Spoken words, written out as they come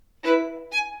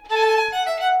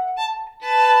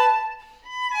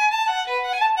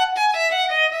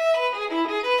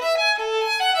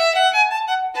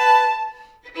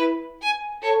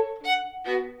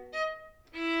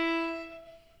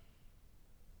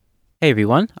Hey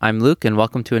everyone, I'm Luke and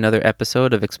welcome to another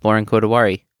episode of Exploring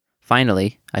Kodawari.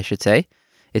 Finally, I should say.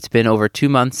 It's been over 2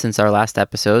 months since our last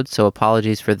episode, so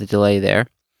apologies for the delay there.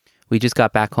 We just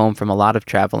got back home from a lot of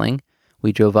traveling.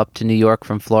 We drove up to New York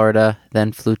from Florida,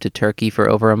 then flew to Turkey for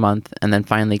over a month, and then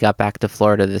finally got back to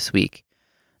Florida this week.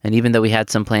 And even though we had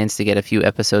some plans to get a few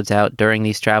episodes out during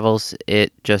these travels,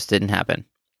 it just didn't happen.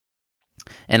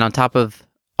 And on top of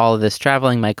all of this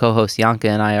traveling, my co-host Yanka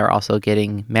and I are also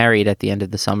getting married at the end of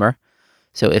the summer.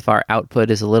 So if our output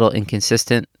is a little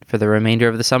inconsistent for the remainder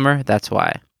of the summer, that's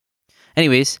why.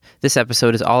 Anyways, this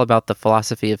episode is all about the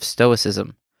philosophy of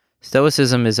Stoicism.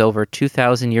 Stoicism is over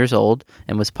 2,000 years old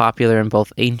and was popular in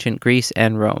both ancient Greece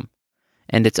and Rome.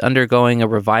 And it's undergoing a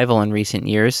revival in recent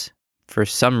years for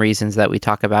some reasons that we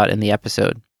talk about in the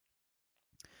episode.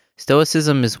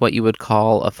 Stoicism is what you would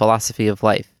call a philosophy of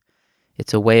life.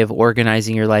 It's a way of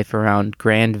organizing your life around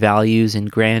grand values and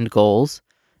grand goals,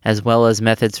 as well as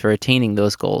methods for attaining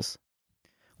those goals.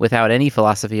 Without any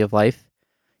philosophy of life,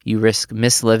 you risk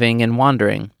misliving and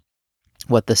wandering.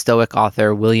 What the Stoic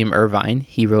author William Irvine,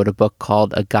 he wrote a book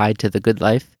called A Guide to the Good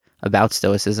Life about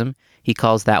Stoicism, he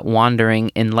calls that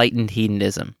wandering enlightened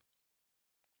hedonism.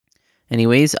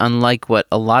 Anyways, unlike what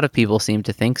a lot of people seem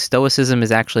to think, Stoicism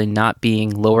is actually not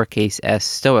being lowercase s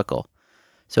stoical.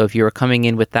 So if you are coming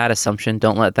in with that assumption,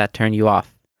 don't let that turn you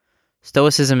off.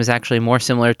 Stoicism is actually more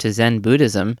similar to Zen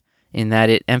Buddhism in that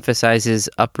it emphasizes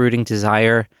uprooting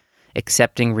desire,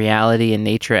 accepting reality and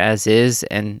nature as is,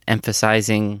 and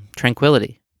emphasizing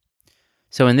tranquility.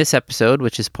 So in this episode,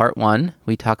 which is part 1,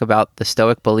 we talk about the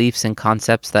Stoic beliefs and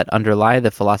concepts that underlie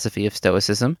the philosophy of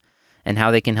Stoicism and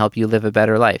how they can help you live a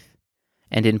better life.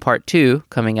 And in part 2,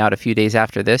 coming out a few days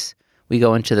after this, we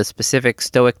go into the specific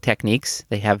Stoic techniques.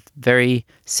 They have very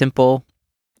simple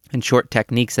and short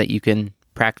techniques that you can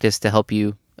practice to help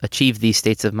you achieve these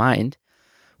states of mind.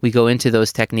 We go into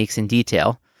those techniques in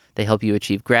detail. They help you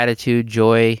achieve gratitude,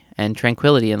 joy, and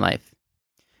tranquility in life.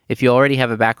 If you already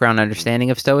have a background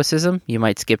understanding of Stoicism, you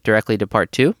might skip directly to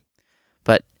part 2.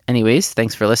 But anyways,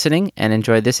 thanks for listening and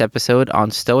enjoy this episode on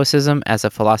Stoicism as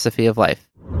a philosophy of life.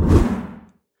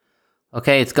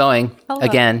 Okay, it's going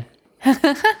again.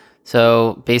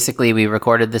 So basically we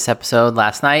recorded this episode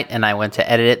last night and I went to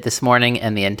edit it this morning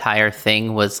and the entire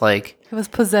thing was like... It was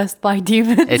possessed by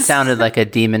demons. It sounded like a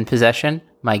demon possession.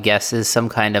 My guess is some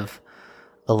kind of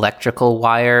electrical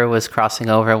wire was crossing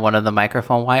over one of the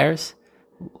microphone wires.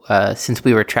 Since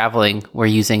we were traveling, we're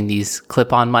using these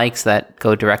clip-on mics that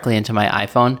go directly into my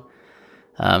iPhone.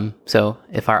 So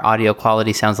if our audio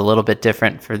quality sounds a little bit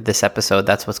different for this episode,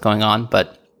 that's what's going on.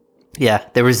 But yeah,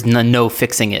 there was no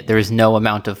fixing it. There was no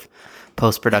amount of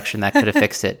post-production that could have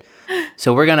fixed it.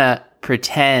 So we're going to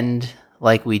pretend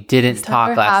like we didn't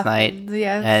talk last night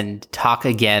and talk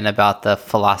again about the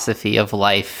philosophy of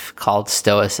life called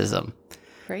Stoicism.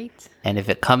 Great. And if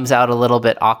it comes out a little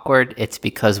bit awkward, it's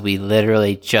because we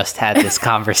literally just had this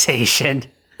conversation.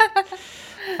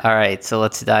 All right, so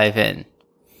let's dive in.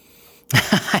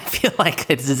 I feel like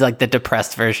this is like the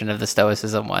depressed version of the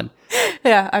Stoicism one.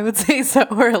 Yeah, I would say so.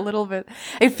 We're a little bit...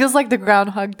 It feels like the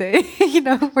Groundhog Day.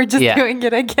 We're just doing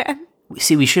it again.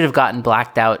 See, we should have gotten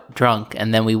blacked out drunk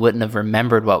and then we wouldn't have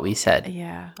remembered what we said.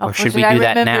 Yeah. Or should we do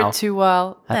that now? I remember too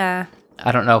well. I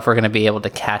don't know if we're going to be able to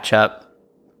catch up.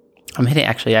 I'm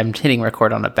hitting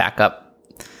record on a backup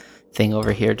thing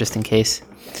over here just in case.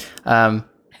 I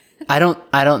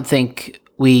don't think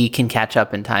we can catch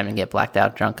up in time and get blacked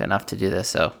out drunk enough to do this,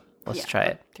 so let's try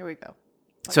it. Here we go.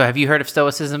 So have you heard of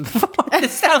Stoicism before? It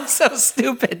sounds so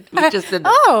stupid. We just did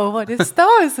what is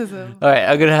Stoicism? All right,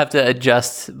 I'm going to have to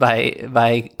adjust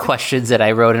my questions that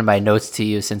I wrote in my notes to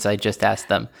you since I just asked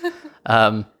them.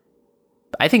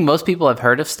 I think most people have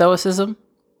heard of Stoicism.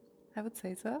 I would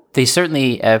say so. They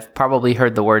certainly have probably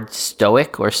heard the word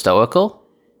stoic or stoical.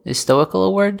 Is stoical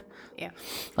a word? Yeah.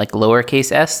 Like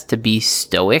lowercase s, to be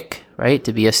stoic, right?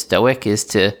 To be a stoic is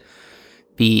to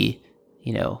be,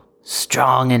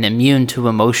 strong and immune to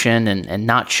emotion and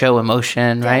not show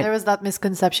emotion, right? There was that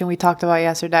misconception we talked about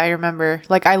yesterday. I remember,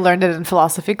 I learned it in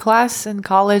philosophy class in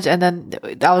college, and then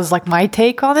that was my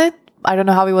take on it. I don't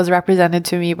know how it was represented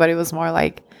to me, but it was more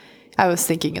like I was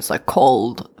thinking it's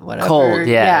cold, whatever. Cold,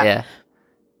 yeah.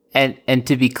 And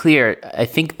to be clear, I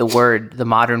think the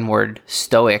modern word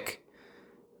stoic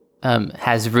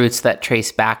has roots that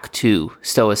trace back to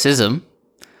Stoicism.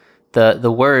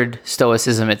 The word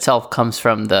Stoicism itself comes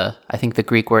from I think the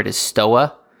Greek word is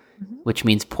stoa, which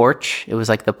means porch. It was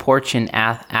like the porch in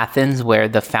Athens where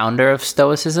the founder of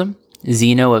Stoicism,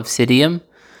 Zeno of Citium,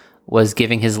 was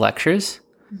giving his lectures.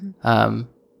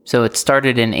 So it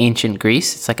started in ancient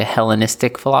Greece. It's like a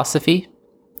Hellenistic philosophy,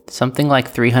 something like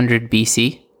 300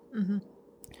 BC.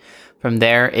 From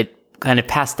there, it kind of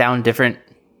passed down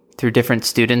through different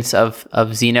students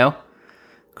of Zeno.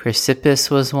 Chrysippus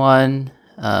was one.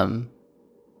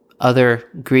 Other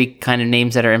Greek kind of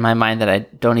names that are in my mind that I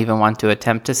don't even want to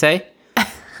attempt to say.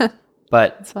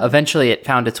 But eventually it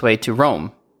found its way to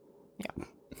Rome. Yeah.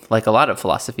 Like a lot of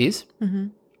philosophies. Mm-hmm.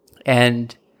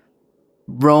 And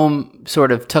Rome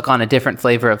sort of took on a different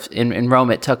flavor in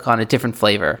Rome it took on a different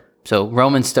flavor. So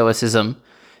Roman Stoicism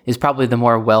is probably the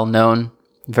more well-known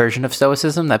version of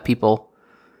Stoicism that people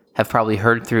have probably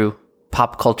heard through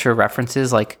pop culture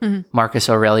references like Marcus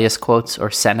Aurelius quotes or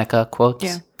Seneca quotes.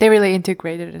 Yeah, they really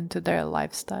integrated into their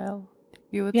lifestyle,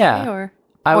 you would say? Or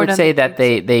I would say that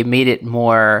they made it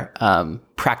more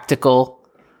practical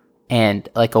and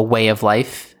like a way of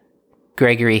life.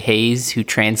 Gregory Hayes, who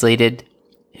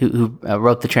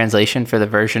wrote the translation for the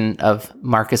version of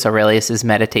Marcus Aurelius's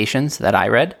Meditations that I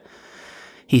read,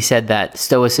 he said that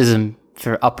Stoicism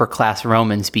for upper class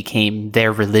Romans became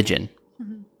their religion.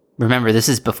 Remember, this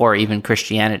is before even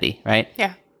Christianity, right?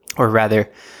 Yeah. Or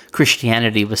rather,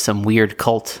 Christianity was some weird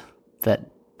cult that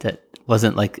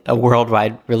wasn't like a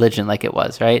worldwide religion like it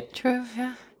was, right? True,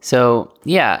 yeah. So,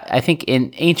 yeah, I think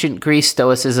in ancient Greece,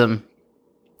 Stoicism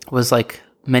was like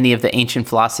many of the ancient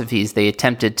philosophies. They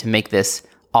attempted to make this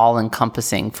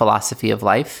all-encompassing philosophy of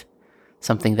life,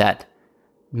 something that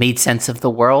made sense of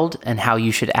the world and how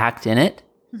you should act in it.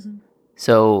 Mm-hmm.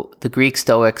 So the Greek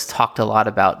Stoics talked a lot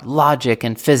about logic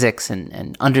and physics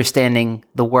and understanding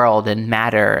the world and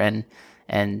matter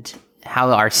and how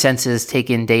our senses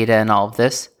take in data and all of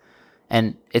this.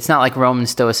 And it's not like Roman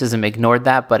Stoicism ignored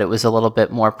that, but it was a little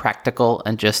bit more practical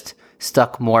and just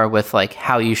stuck more with like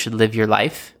how you should live your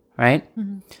life, right?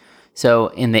 Mm-hmm. So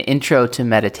in the intro to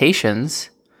Meditations,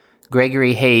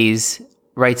 Gregory Hayes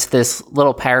writes this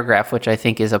little paragraph, which I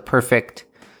think is a perfect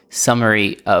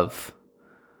summary of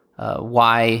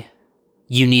why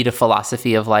you need a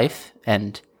philosophy of life.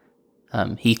 And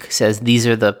he says these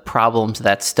are the problems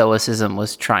that Stoicism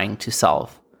was trying to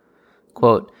solve.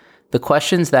 Quote, "The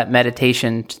questions that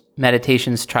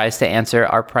Meditations tries to answer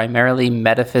are primarily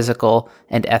metaphysical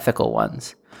and ethical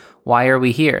ones. Why are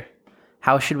we here?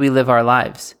 How should we live our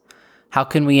lives? How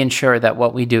can we ensure that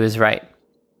what we do is right?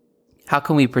 How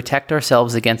can we protect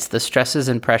ourselves against the stresses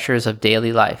and pressures of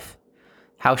daily life?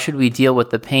 How should we deal with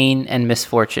the pain and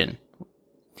misfortune?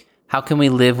 How can we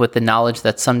live with the knowledge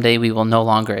that someday we will no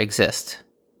longer exist?"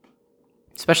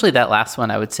 Especially that last one,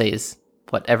 I would say, is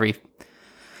what every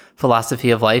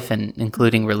philosophy of life, and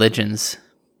including religions,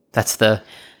 that's the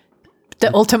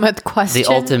ultimate question. The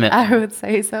ultimate. I would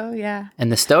say so, yeah.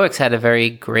 And the Stoics had a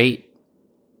very great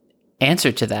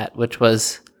answer to that, which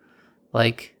was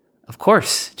like, of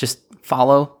course, just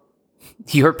follow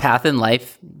your path in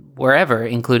life wherever,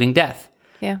 including death.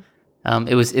 Yeah.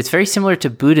 It's very similar to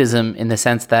Buddhism in the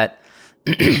sense that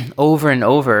over and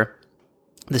over,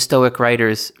 the Stoic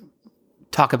writers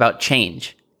talk about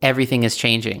change. Everything is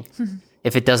changing. Mm-hmm.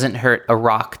 If it doesn't hurt a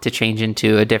rock to change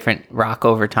into a different rock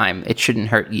over time, it shouldn't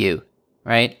hurt you,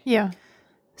 right? Yeah.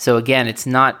 So again, it's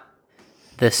not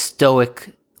the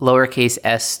Stoic, lowercase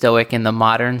s Stoic in the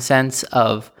modern sense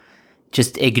of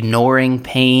just ignoring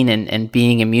pain and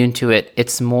being immune to it.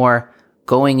 It's more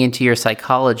going into your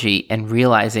psychology and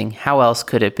realizing how else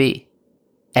could it be?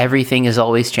 Everything is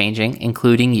always changing,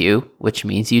 including you, which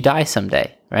means you die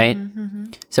someday, right?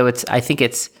 Mm-hmm. So I think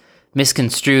it's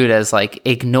misconstrued as like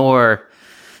ignore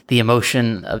the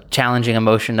emotion of challenging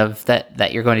emotion of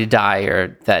that you're going to die,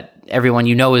 or that everyone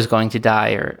you know is going to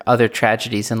die, or other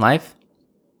tragedies in life.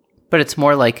 But it's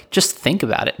more like just think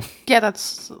about it. Yeah,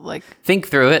 that's like think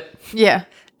through it. Yeah.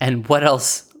 And what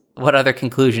else? What other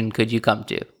conclusion could you come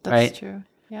to? That's right? True.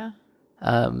 Yeah.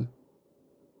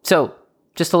 So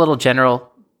just a little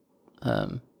general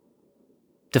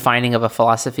defining of a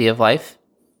philosophy of life.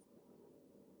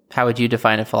 How would you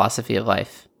define a philosophy of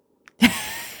life?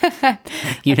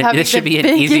 This should be an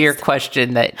easier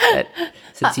question that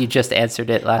since you just answered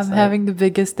it last night. I'm having the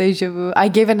biggest deja vu. I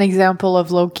gave an example of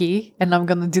Loki, and I'm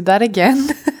going to do that again.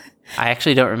 I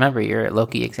actually don't remember your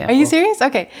Loki example. Are you serious?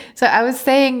 Okay. So I was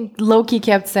saying, Loki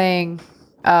kept saying,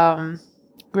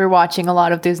 we're watching a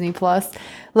lot of Disney Plus.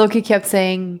 Loki kept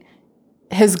saying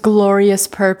his glorious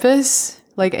purpose,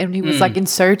 like, and he was like in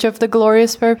search of the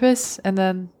glorious purpose. And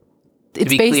then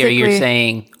it's to be clear,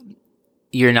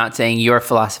 you're not saying your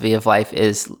philosophy of life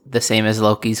is the same as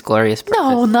Loki's glorious purpose.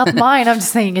 No, not mine. I'm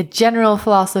just saying a general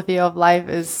philosophy of life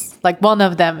is like one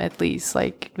of them, at least.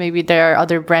 Like maybe there are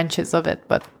other branches of it,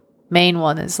 but main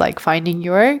one is like finding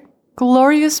your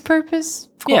glorious purpose,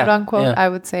 quote unquote, I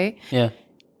would say. Yeah.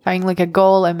 Finding like a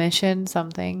goal, a mission,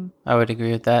 something. I would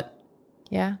agree with that.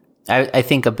 Yeah. I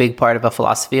think a big part of a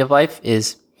philosophy of life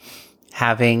is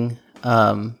having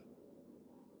a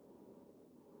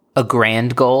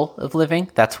grand goal of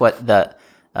living. That's what the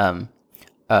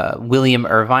William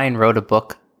Irvine wrote a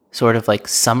book sort of like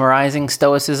summarizing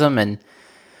Stoicism and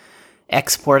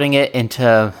exporting it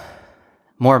into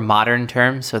more modern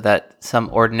terms so that some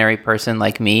ordinary person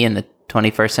like me in the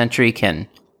 21st century can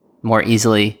more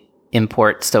easily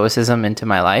import Stoicism into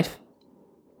my life.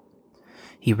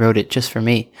 He wrote it just for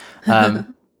me.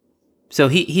 So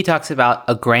he talks about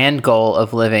a grand goal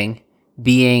of living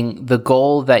being the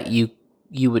goal that you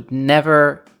would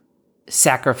never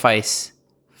sacrifice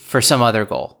for some other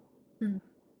goal.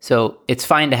 So it's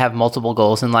fine to have multiple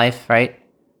goals in life, right?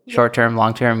 Short term,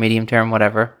 long term, medium term,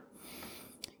 whatever.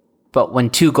 But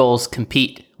when two goals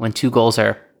compete, when two goals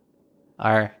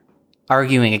are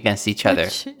arguing against each other,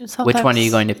 which one are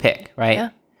you going to pick, right?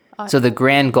 Yeah. So the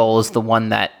grand goal is the one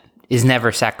that is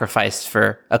never sacrificed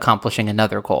for accomplishing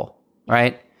another goal,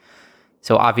 right?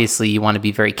 So obviously you want to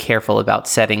be very careful about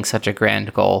setting such a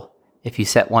grand goal. If you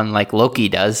set one like Loki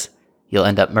does, you'll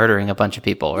end up murdering a bunch of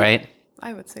people, right?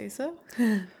 I would say so.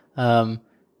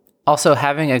 Also,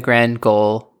 having a grand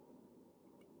goal,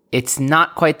 it's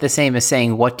not quite the same as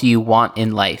saying, what do you want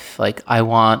in life? Like, I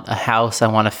want a house, I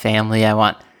want a family,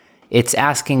 it's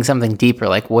asking something deeper,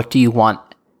 like, what do you want?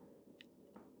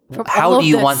 How do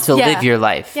you want to live your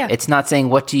life? Yeah. It's not saying,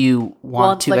 what do you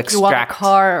want to like extract? You want a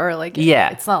car or like, yeah.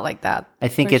 It's not like that. I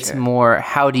think it's more,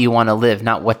 how do you want to live,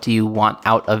 not what do you want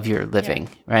out of your living,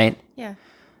 right? Yeah.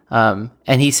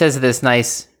 And he says this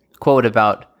nice quote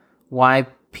about why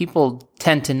people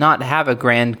tend to not have a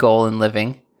grand goal in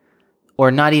living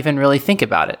or not even really think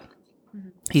about it.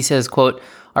 He says, quote,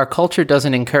 "Our culture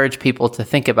doesn't encourage people to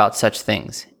think about such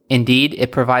things. Indeed,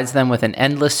 it provides them with an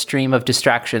endless stream of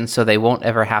distractions so they won't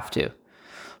ever have to.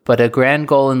 But a grand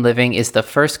goal in living is the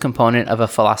first component of a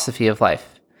philosophy of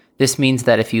life. This means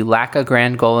that if you lack a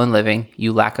grand goal in living,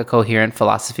 you lack a coherent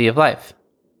philosophy of life."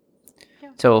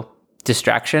 Yeah. So,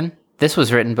 distraction. This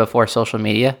was written before social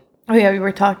media. Oh yeah, we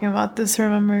were talking about this,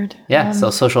 remembered. Yeah, so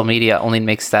social media only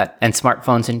makes that, and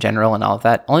smartphones in general and all of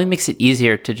that, only makes it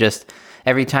easier to just,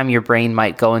 every time your brain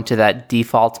might go into that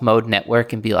default mode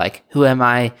network and be like, who am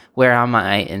I? Where am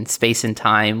I in space and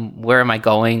time? Where am I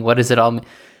going? What does it all mean?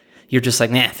 You're just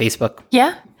like, nah, Facebook.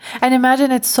 Yeah. And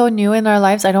imagine it's so new in our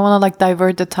lives. I don't want to like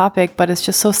divert the topic, but it's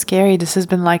just so scary. This has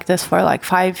been like this for like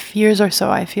 5 years or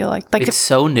so, I feel like. It's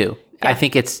so new. Yeah. I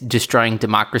think it's destroying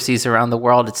democracies around the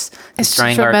world. It's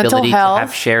destroying our mental ability health, to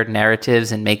have shared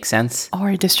narratives and make sense.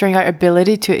 Or destroying our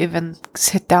ability to even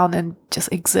sit down and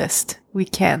just exist. We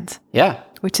can't. Yeah.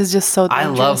 Which is just so dangerous. I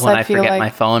love when I forget my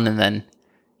phone and then,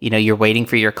 you're waiting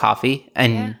for your coffee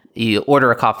and you order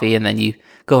a coffee and then you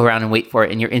go around and wait for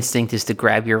it and your instinct is to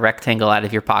grab your rectangle out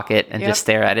of your pocket and just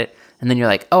stare at it. And then you're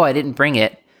like, oh, I didn't bring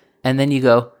it. And then you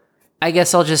go, I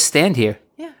guess I'll just stand here.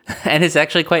 Yeah. And it's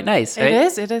actually quite nice, right?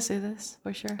 It is,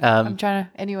 for sure. I'm trying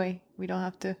to, anyway, we don't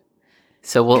have to.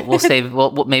 So we'll save,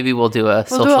 maybe we'll do a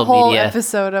social media. We'll do a whole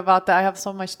episode about that. I have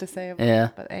so much to say about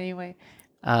it. But anyway.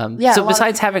 So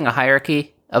besides having a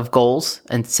hierarchy of goals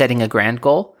and setting a grand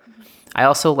goal, I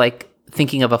also like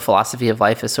thinking of a philosophy of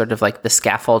life as sort of like the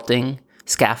scaffolding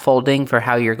for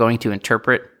how you're going to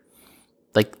interpret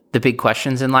like the big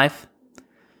questions in life.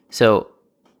 So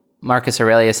Marcus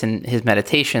Aurelius in his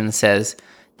Meditations says,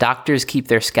 "Doctors keep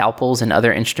their scalpels and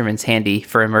other instruments handy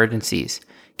for emergencies.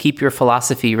 Keep your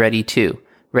philosophy ready too,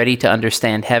 ready to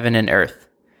understand heaven and earth.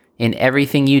 In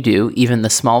everything you do, even the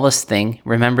smallest thing,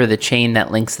 remember the chain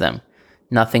that links them.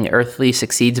 Nothing earthly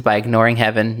succeeds by ignoring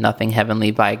heaven, nothing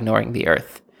heavenly by ignoring the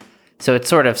earth." So it's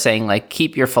sort of saying like,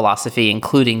 keep your philosophy,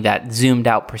 including that zoomed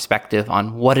out perspective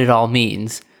on what it all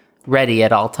means, ready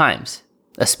at all times,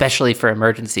 especially for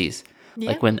emergencies. Yeah.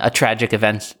 Like when a tragic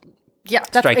event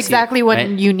that's exactly you,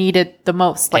 when right? you need it the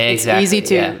most. Like exactly, it's easy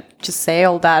to just say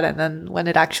all that, and then when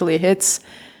it actually hits,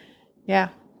 I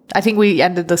think we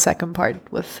ended the second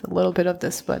part with a little bit of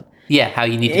this, but how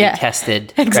you need to be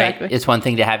tested. Exactly. Right? It's one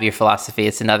thing to have your philosophy;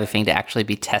 it's another thing to actually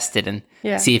be tested and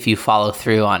see if you follow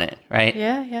through on it. Right?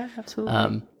 Yeah,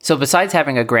 absolutely. So besides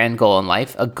having a grand goal in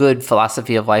life, a good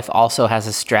philosophy of life also has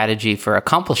a strategy for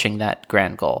accomplishing that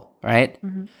grand goal. Right?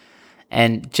 Mm-hmm.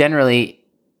 And generally,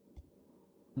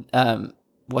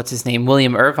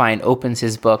 William Irvine opens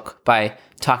his book by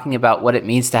talking about what it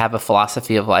means to have a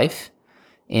philosophy of life.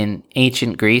 In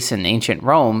ancient Greece and ancient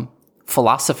Rome,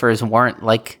 philosophers weren't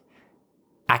like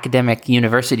academic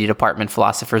university department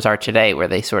philosophers are today, where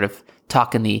they sort of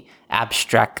talk in the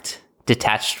abstract,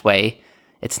 detached way.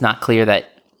 It's not clear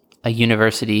that a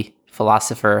university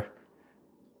philosopher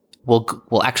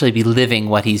will actually be living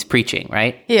what he's preaching,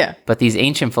 right? Yeah. But these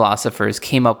ancient philosophers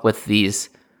came up with these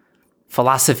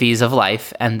philosophies of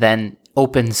life and then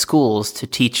open schools to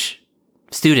teach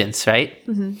students, right?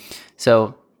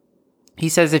 So he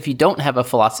says if you don't have a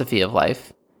philosophy of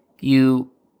life,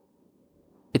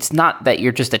 it's not that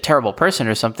you're just a terrible person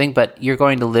or something, but you're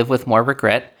going to live with more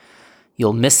regret.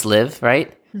 You'll mislive,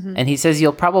 right? And he says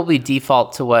you'll probably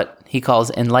default to what he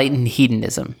calls enlightened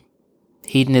hedonism.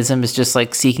 Hedonism is just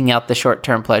like seeking out the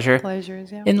short-term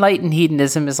Pleasures, yeah. Enlightened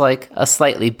hedonism is like a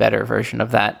slightly better version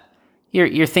of that.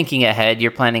 You're thinking ahead,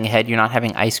 you're planning ahead, you're not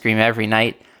having ice cream every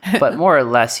night, but more or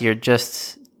less you're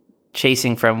just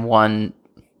chasing from one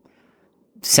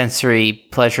sensory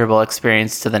pleasurable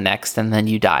experience to the next, and then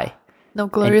you die. No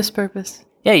glorious purpose.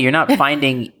 Yeah, you're not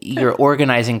finding your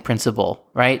organizing principle,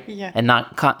 right? Yeah. And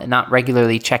not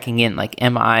regularly checking in, like,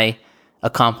 am I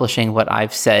accomplishing what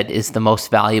I've said is the most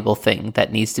valuable thing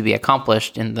that needs to be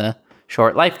accomplished in the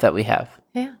short life that we have?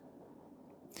 Yeah.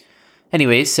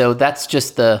 Anyways, so that's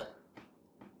just the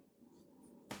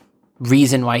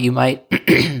reason why you might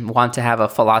want to have a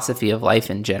philosophy of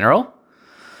life in general.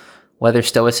 Whether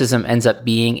Stoicism ends up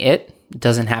being it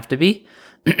doesn't have to be.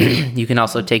 You can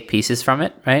also take pieces from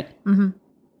it, right?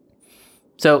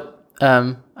 So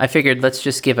I figured let's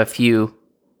just give a few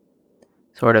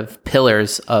sort of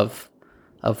pillars of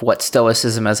what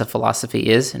Stoicism as a philosophy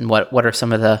is, and what are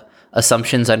some of the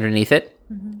assumptions underneath it.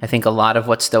 I think a lot of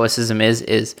what Stoicism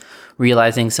is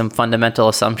realizing some fundamental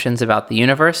assumptions about the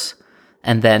universe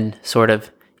and then sort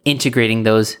of integrating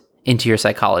those into your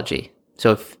psychology.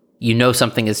 So if you know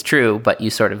something is true, but you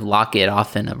sort of lock it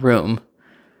off in a room,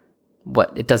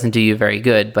 it doesn't do you very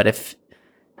good. But if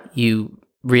you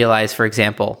realize, for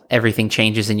example, everything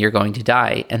changes and you're going to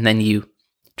die, and then you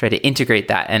try to integrate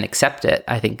that and accept it,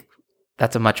 I think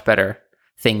that's a much better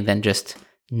thing than just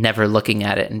never looking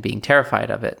at it and being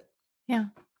terrified of it. Yeah.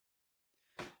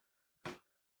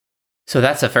 So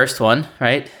that's the first one,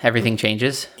 right? Everything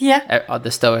changes. Yeah.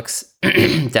 The Stoics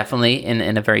definitely,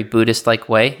 in a very Buddhist-like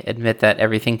way, admit that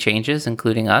everything changes,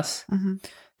 including us.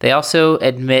 They also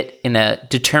admit in a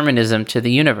determinism to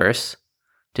the universe.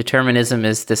 Determinism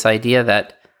is this idea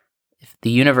that if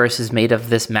the universe is made of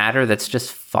this matter that's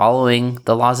just following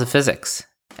the laws of physics,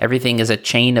 everything is a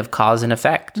chain of cause and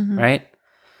effect, right?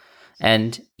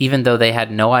 And even though they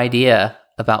had no idea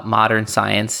about modern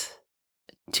science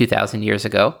 2,000 years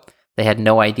ago, they had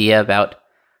no idea about,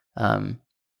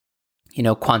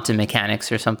 quantum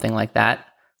mechanics or something like that,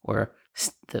 or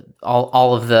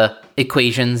all of the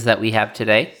equations that we have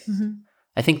today.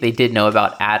 I think they did know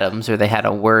about atoms, or they had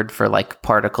a word for like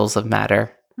particles of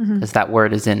matter, because that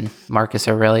word is in Marcus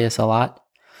Aurelius a lot.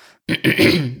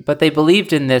 But they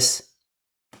believed in this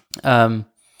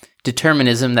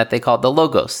determinism that they called the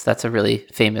logos. That's a really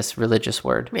famous religious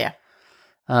word. Yeah.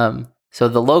 So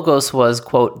the logos was,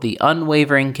 quote, the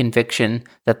unwavering conviction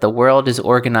that the world is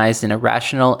organized in a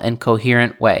rational and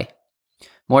coherent way.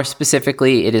 More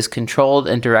specifically, it is controlled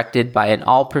and directed by an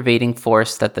all-pervading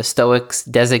force that the Stoics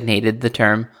designated the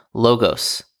term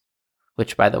logos,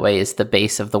 which, by the way, is the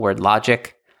base of the word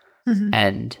logic,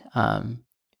 and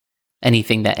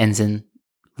anything that ends in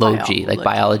logi, like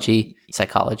biology,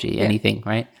 psychology, anything,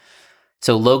 right?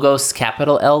 So logos,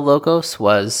 capital L logos,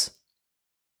 was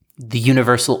the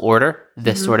universal order,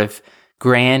 this sort of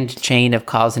grand chain of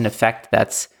cause and effect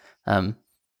that's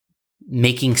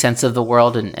making sense of the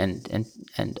world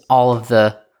and all of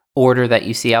the order that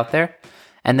you see out there.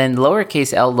 And then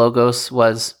lowercase l logos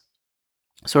was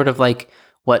sort of like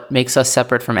what makes us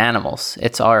separate from animals.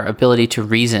 It's our ability to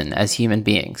reason as human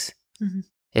beings.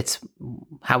 It's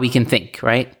how we can think,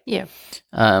 right? Yeah.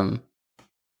 I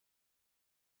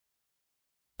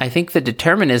think the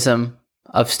determinism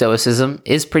of Stoicism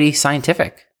is pretty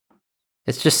scientific.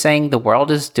 It's just saying the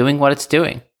world is doing what it's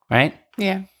doing, right?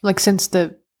 Yeah. Like since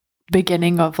the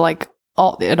beginning of like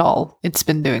it's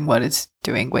been doing what it's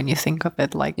doing when you think of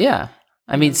it like. Yeah.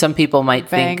 I mean, some people might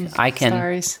Bang, think I can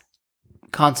stars.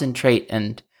 concentrate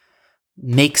and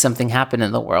make something happen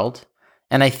in the world.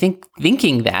 And I think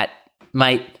thinking that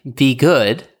might be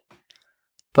good.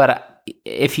 But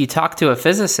if you talk to a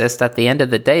physicist at the end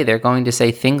of the day, they're going to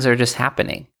say things are just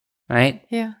happening, right?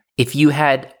 Yeah. If you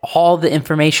had all the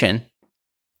information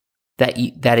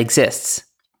that exists,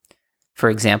 for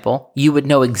example, you would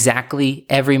know exactly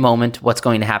every moment what's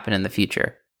going to happen in the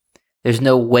future. There's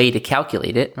no way to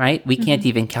calculate it, right? We can't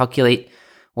even calculate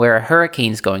where a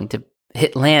hurricane's going to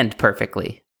hit land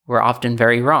perfectly. We're often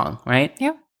very wrong, right?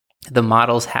 Yeah. The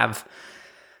models have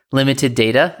limited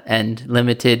data and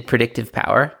limited predictive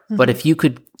power. But if you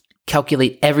could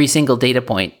calculate every single data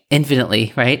point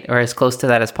infinitely, right, or as close to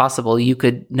that as possible, you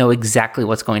could know exactly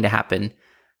what's going to happen,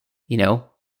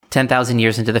 10,000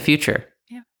 years into the future.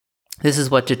 Yeah. This is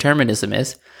what determinism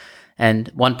is. And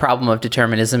one problem of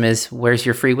determinism is, where's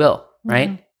your free will?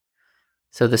 right?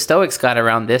 So the Stoics got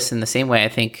around this in the same way I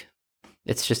think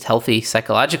it's just healthy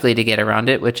psychologically to get around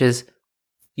it, which is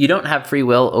you don't have free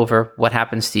will over what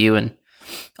happens to you and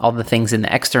all the things in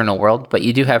the external world, but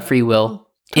you do have free will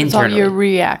internally. How you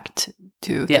react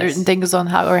to certain things on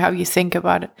how you think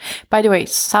about it. By the way,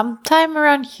 sometime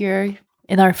around here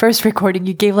in our first recording,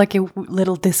 you gave like a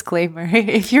little disclaimer,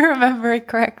 if you remember it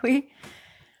correctly.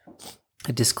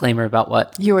 A disclaimer about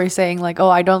what? You were saying like, oh,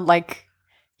 I don't like,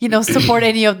 support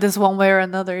any of this one way or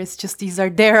another. It's just these are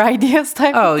their ideas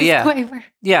type of disclaimer.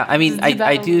 Yeah. I mean,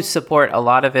 I do support a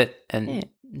lot of it and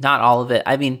not all of it.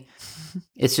 I mean,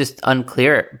 it's just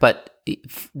unclear, but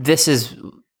this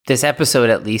episode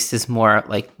at least is more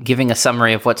like giving a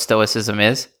summary of what Stoicism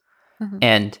is.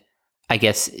 And I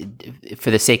guess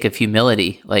for the sake of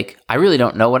humility, like I really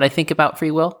don't know what I think about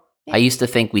free will. I used to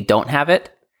think we don't have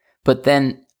it, but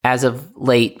then as of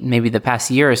late, maybe the past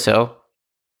year or so,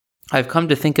 I've come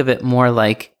to think of it more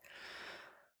like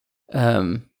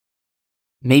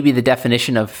maybe the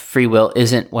definition of free will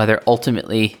isn't whether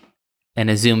ultimately in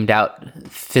a zoomed out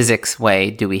physics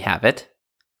way do we have it,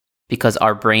 because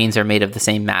our brains are made of the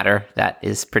same matter that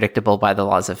is predictable by the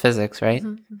laws of physics, right?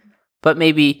 But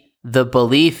maybe the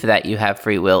belief that you have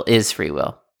free will is free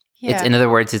will. It's, in other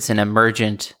words, it's an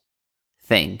emergent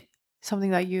thing.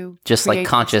 Something that you just like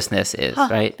consciousness is,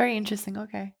 right? Very interesting.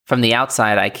 Okay. From the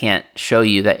outside, I can't show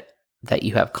you that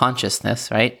you have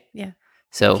consciousness, right? Yeah.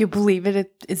 So if you believe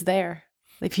it is there.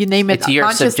 If you name it, it's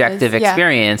your subjective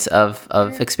experience of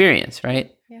experience,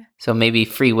 right? Yeah. So maybe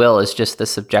free will is just the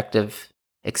subjective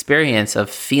experience of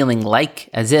feeling like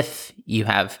as if you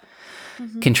have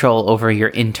control over your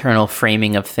internal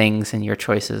framing of things and your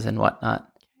choices and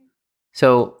whatnot.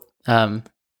 So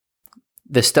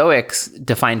the Stoics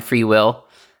define free will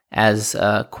as,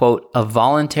 quote, a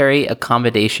voluntary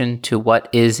accommodation to what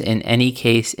is in any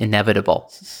case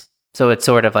inevitable. So it's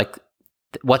sort of like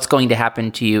what's going to happen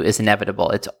to you is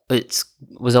inevitable. It's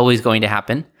was always going to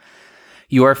happen.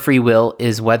 Your free will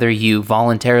is whether you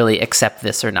voluntarily accept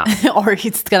this or not. Or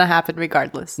it's going to happen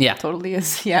regardless. Yeah. It totally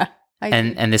is. Yeah.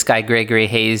 And this guy, Gregory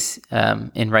Hayes,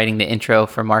 in writing the intro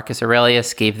for Marcus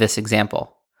Aurelius, gave this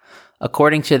example.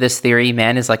 According to this theory,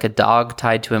 man is like a dog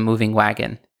tied to a moving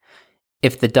wagon.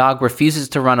 If the dog refuses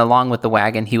to run along with the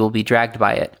wagon, he will be dragged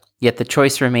by it. Yet the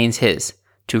choice remains his,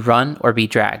 to run or be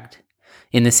dragged.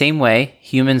 In the same way,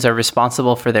 humans are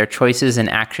responsible for their choices and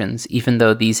actions, even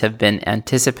though these have been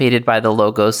anticipated by the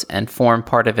Logos and form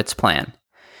part of its plan.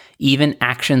 Even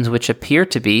actions which appear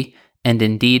to be, and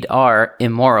indeed are,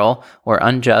 immoral or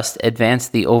unjust advance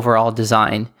the overall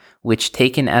design, which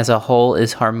taken as a whole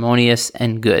is harmonious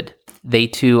and good. They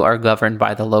too are governed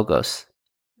by the Logos.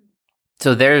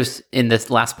 So there's, in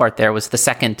this last part there, was the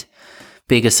second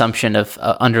big assumption of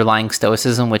underlying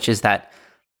Stoicism, which is that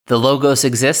the Logos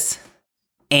exists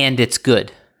and it's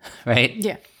good, right?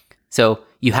 Yeah. So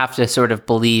you have to sort of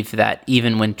believe that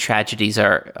even when tragedies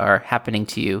are happening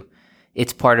to you,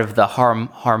 it's part of the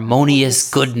harmonious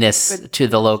goodness to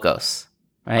the Logos,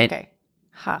 right? Okay.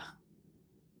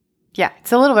 Yeah,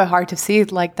 it's a little bit hard to see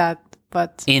it like that,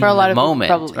 but in for a lot the of moment,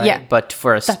 people, probably, right? yeah. But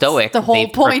for a Stoic, the whole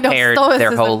they've point prepared of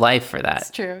their whole life for that.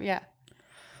 That's true, yeah.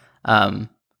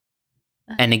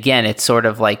 And again, it's sort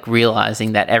of like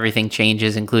realizing that everything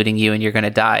changes, including you, and you're going to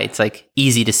die. It's like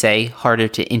easy to say, harder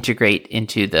to integrate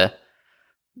into the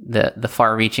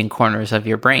far-reaching corners of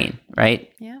your brain, right?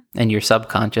 Yeah. And your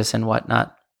subconscious and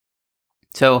whatnot.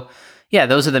 So, yeah,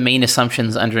 those are the main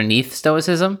assumptions underneath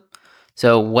Stoicism.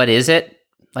 So, what is it?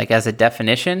 Like as a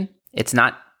definition, it's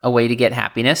not a way to get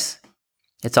happiness.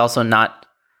 It's also not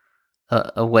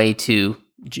a way to,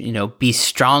 be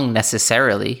strong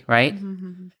necessarily, right?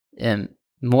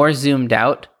 More zoomed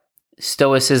out,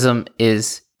 Stoicism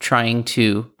is trying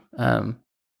to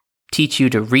teach you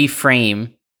to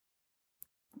reframe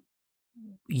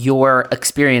your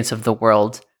experience of the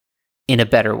world in a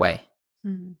better way.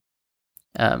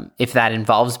 If that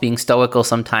involves being stoical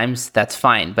sometimes, that's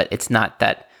fine, but it's not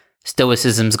that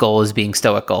Stoicism's goal is being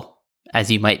stoical, as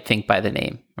you might think by the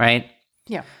name, right?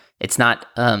 Yeah. It's not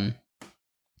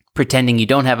pretending you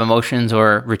don't have emotions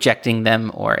or rejecting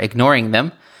them or ignoring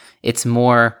them. It's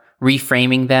more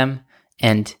reframing them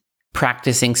and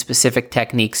practicing specific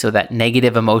techniques so that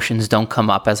negative emotions don't come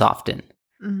up as often.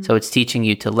 So it's teaching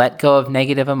you to let go of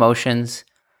negative emotions,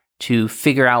 to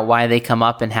figure out why they come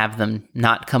up and have them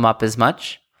not come up as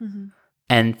much.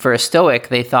 And for a Stoic,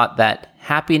 they thought that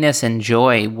happiness and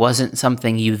joy wasn't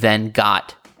something you then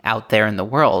got out there in the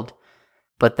world,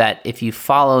 but that if you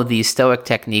follow these Stoic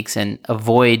techniques and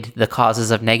avoid the causes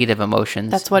of negative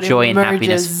emotions, that's what joy and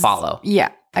happiness follow.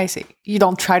 Yeah. I see. You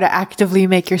don't try to actively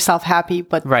make yourself happy,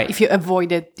 but Right. if you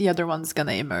avoid it, the other one's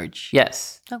gonna emerge.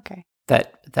 Yes. Okay.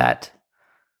 That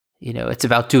it's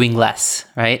about doing less,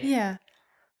 right? Yeah.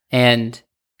 And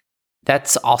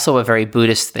that's also a very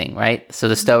Buddhist thing, right? So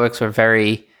the Stoics were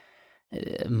very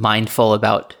mindful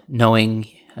about knowing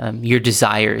your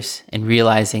desires and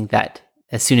realizing that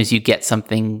as soon as you get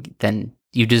something, then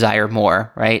you desire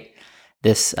more, right?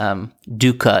 This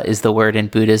dukkha is the word in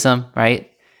Buddhism, right?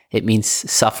 It means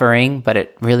suffering, but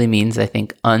it really means, I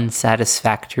think,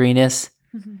 unsatisfactoriness.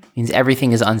 It means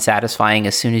everything is unsatisfying.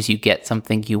 As soon as you get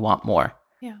something, you want more.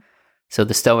 Yeah. So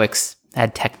the Stoics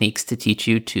had techniques to teach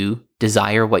you to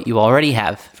desire what you already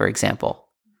have, for example,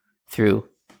 through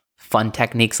fun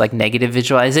techniques like negative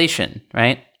visualization,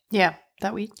 right? Yeah.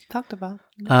 That we talked about.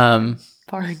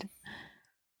 Part.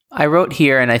 I wrote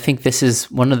here, and I think this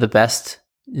is one of the best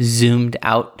zoomed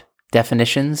out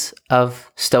definitions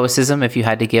of Stoicism, if you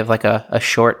had to give like a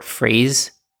short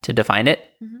phrase to define it.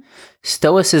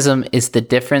 Stoicism is the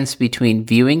difference between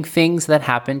viewing things that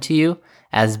happen to you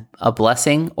as a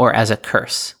blessing or as a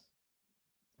curse,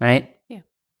 right? Yeah.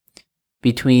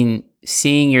 Between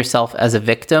seeing yourself as a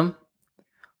victim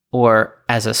or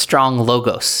as a strong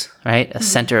logos, right? A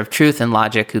center of truth and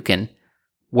logic who can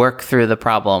work through the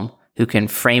problem, who can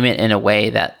frame it in a way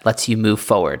that lets you move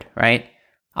forward, right?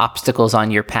 Obstacles on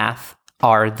your path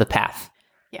are the path.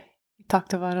 Yeah. We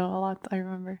talked about it a lot, I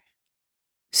remember.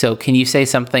 So can you say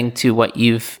something to what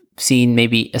you've seen,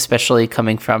 maybe especially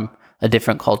coming from a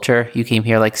different culture? You came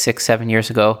here like 6-7 years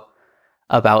ago,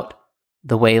 about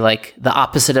the way like the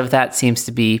opposite of that seems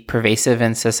to be pervasive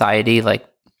in society, like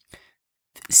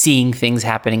seeing things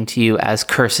happening to you as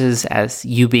curses, as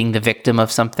you being the victim of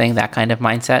something, that kind of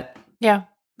mindset. Yeah.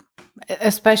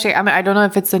 Especially, I mean, I don't know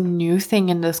if it's a new thing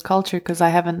in this culture because I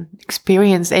haven't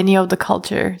experienced any of the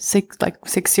culture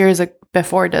 6 years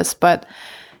before this, but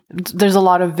there's a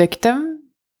lot of victim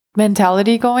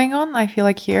mentality going on. I feel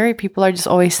like here people are just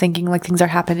always thinking like things are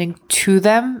happening to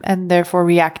them and therefore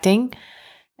reacting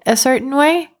a certain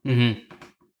way. Mm-hmm.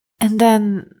 And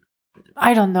then,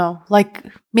 I don't know, like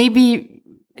maybe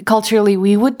culturally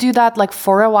we would do that like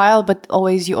for a while, but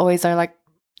you always are like,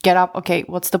 get up, okay,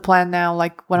 what's the plan now?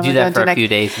 Like, what am I going to do next? Do that for a few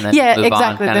days and then yeah, move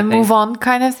exactly. on. Then move on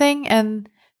kind of thing. And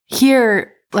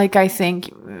here, like, I think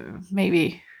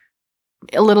maybe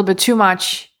a little bit too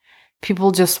much.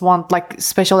 People just want like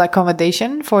special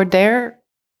accommodation for their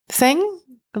thing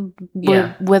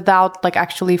without like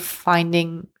actually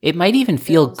finding. It might even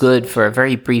feel good for a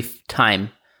very brief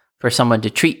time for someone to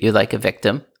treat you like a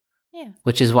victim. Yeah.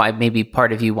 Which is why maybe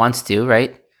part of you wants to,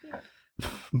 right? Yeah.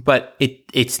 But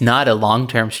it's not a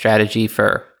long-term strategy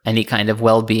for any kind of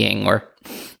well-being or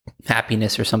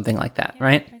happiness or something like that,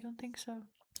 right? I don't think so.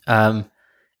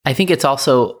 I think it's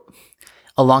also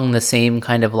along the same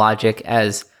kind of logic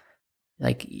as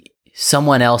like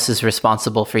someone else is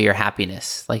responsible for your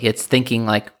happiness. Like it's thinking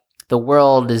like the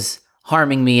world is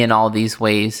harming me in all these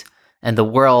ways and the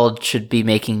world should be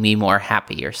making me more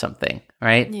happy or something,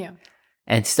 right? Yeah.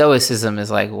 And Stoicism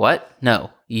is like, what? No,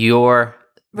 your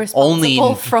only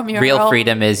from your real own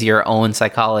freedom is your own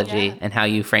psychology and how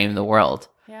you frame the world.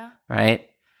 Yeah. Right?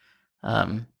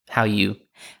 How you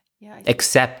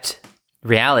accept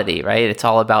reality, right? It's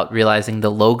all about realizing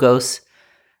the logos,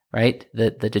 right?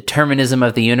 The determinism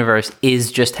of the universe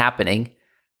is just happening.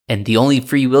 And the only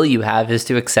free will you have is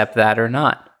to accept that or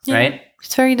not, right?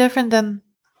 It's very different than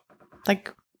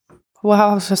like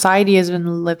how society has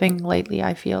been living lately,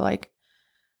 I feel like.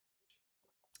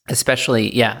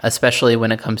 Especially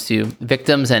when it comes to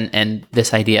victims and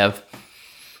this idea of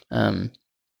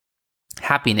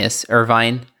happiness.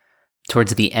 Irvine,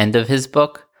 towards the end of his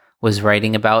book, was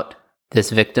writing about this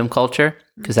victim culture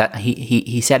because that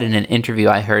he said in an interview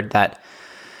I heard that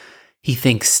he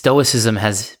thinks Stoicism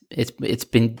it's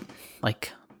been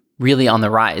like really on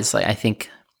the rise. Like I think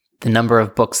the number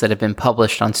of books that have been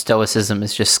published on Stoicism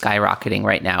is just skyrocketing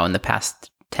right now in the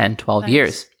past 10, 12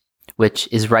 years, which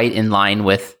is right in line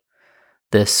with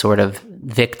this sort of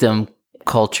victim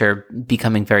culture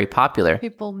becoming very popular.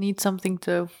 People need something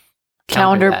to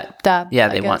counter that. Yeah,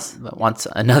 they want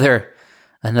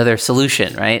another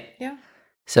solution, right? Yeah.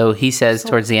 So he says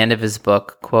towards the end of his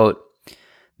book, quote,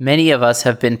 "Many of us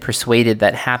have been persuaded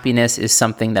that happiness is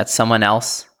something that someone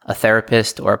else, a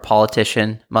therapist or a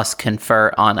politician, must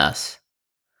confer on us.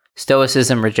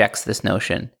 Stoicism rejects this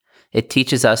notion. It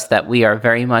teaches us that we are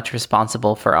very much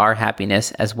responsible for our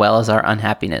happiness as well as our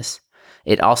unhappiness.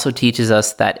 It also teaches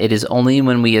us that it is only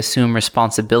when we assume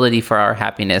responsibility for our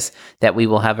happiness that we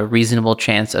will have a reasonable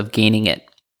chance of gaining it.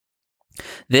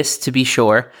 This, to be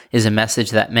sure, is a message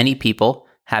that many people,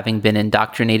 having been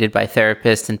indoctrinated by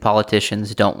therapists and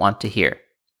politicians, don't want to hear.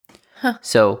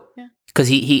 So, Yeah. because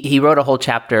he wrote a whole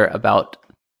chapter about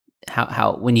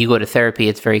how when you go to therapy,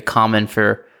 it's very common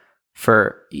for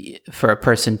a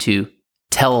person to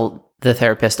tell the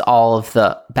therapist all of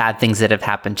the bad things that have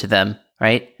happened to them,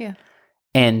 right? Yeah.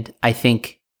 And I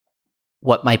think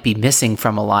what might be missing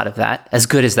from a lot of that, as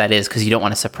good as that is, because you don't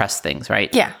want to suppress things,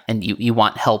 right? Yeah. And you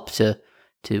want help to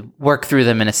work through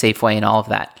them in a safe way and all of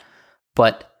that.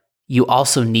 But you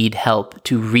also need help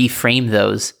to reframe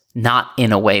those, not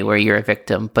in a way where you're a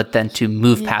victim, but then to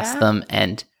move past them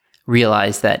and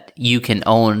realize that you can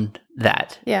own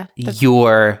that. Yeah.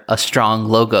 You're a strong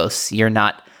logos. You're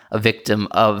not a victim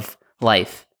of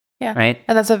life. Yeah. Right?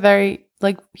 And that's a very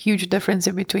huge difference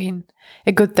in between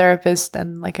a good therapist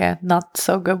and like a not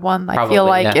so good one. I feel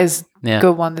like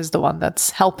good one is the one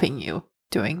that's helping you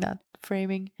doing that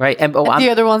framing. Right. And, the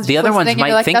other ones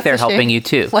might think they're helping you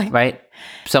too, right?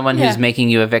 Someone who's making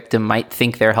you a victim might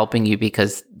think they're helping you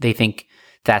because they think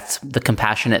that's the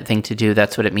compassionate thing to do.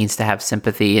 That's what it means to have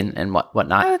sympathy and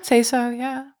whatnot. I would say so,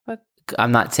 yeah. But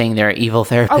I'm not saying there are evil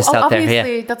therapists out there.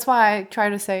 Obviously, that's why I try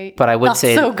to say. But I would not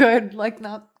say so good,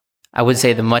 not. I would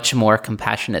say the much more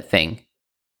compassionate thing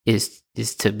is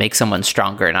to make someone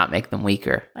stronger, not make them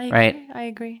weaker. Right? I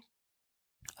agree.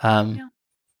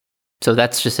 So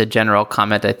that's just a general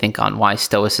comment, I think, on why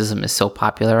Stoicism is so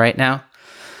popular right now.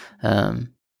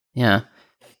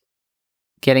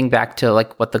 Getting back to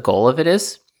what the goal of it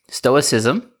is.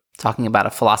 Stoicism, talking about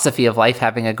a philosophy of life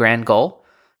having a grand goal.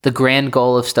 The grand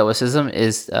goal of Stoicism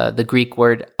is the Greek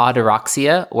word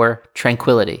autoroxia, or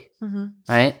tranquility. Mm-hmm.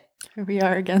 Right? Here we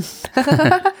are again.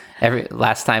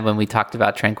 Last time when we talked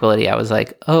about tranquility, I was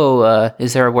like, "Oh,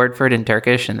 is there a word for it in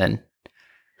Turkish?" And then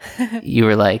you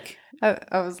were like, I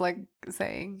was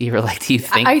saying, "You were like, do you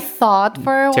think I thought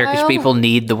for a Turkish while people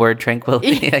need the word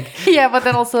tranquility?" Yeah, but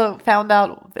then also found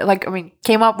out,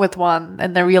 came up with one,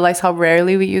 and then realized how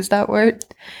rarely we use that word,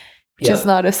 which is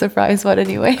not a surprise. But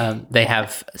anyway, they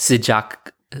have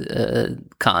Sıcak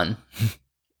Kan.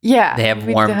 Yeah, they have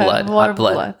warm blood, hot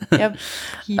blood. Yep.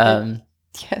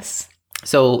 Yes.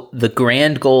 So the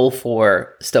grand goal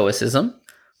for Stoicism,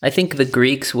 I think the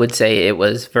Greeks would say it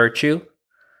was virtue,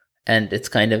 and it's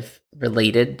kind of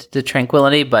related to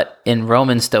tranquility. But in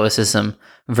Roman Stoicism,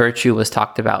 virtue was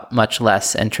talked about much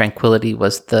less, and tranquility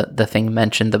was the thing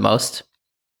mentioned the most.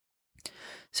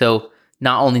 So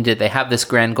not only did they have this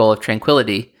grand goal of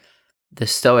tranquility, the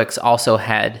Stoics also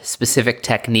had specific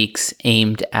techniques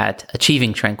aimed at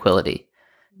achieving tranquility,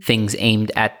 things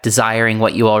aimed at desiring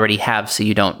what you already have so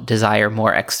you don't desire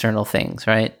more external things,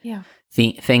 right? Yeah.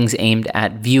 Things aimed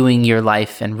at viewing your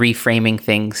life and reframing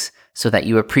things so that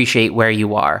you appreciate where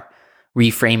you are,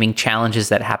 reframing challenges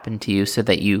that happen to you so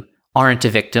that you aren't a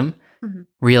victim,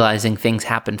 realizing things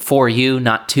happen for you,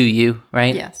 not to you,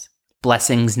 right? Yes.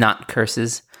 Blessings, not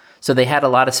curses. So they had a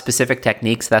lot of specific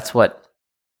techniques. That's what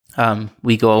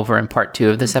we go over in part 2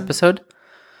 of this episode.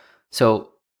 So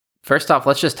first off,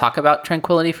 let's just talk about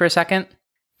tranquility for a second.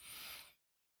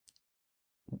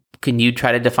 Can you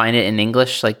try to define it in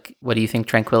English? What do you think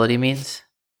tranquility means?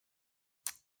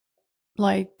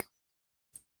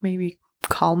 Maybe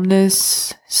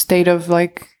calmness, state of I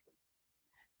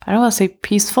don't want to say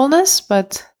peacefulness,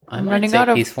 but I'm running out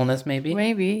of peacefulness, maybe.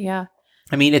 Maybe, yeah.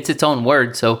 I mean, it's its own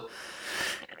word, so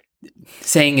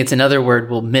saying it's another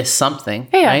word will miss something,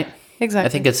 right? Exactly. I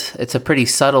think it's a pretty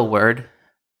subtle word,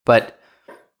 but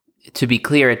to be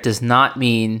clear, it does not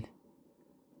mean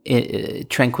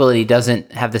tranquility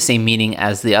doesn't have the same meaning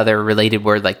as the other related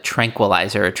word like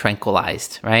tranquilizer or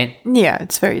tranquilized, right? Yeah,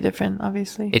 it's very different,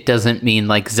 obviously. It doesn't mean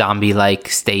zombie-like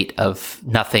state of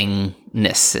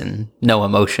nothingness and no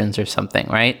emotions or something,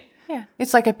 right? Yeah,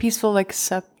 it's like a peaceful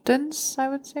acceptance, I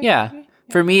would say. Yeah.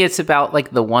 For me, it's about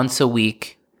the once a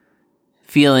week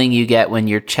feeling you get when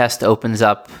your chest opens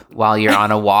up while you're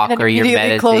on a walk or you're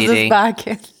meditating. Closes back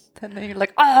and then you're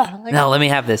like, no, let me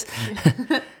have this.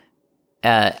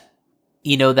 That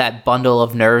bundle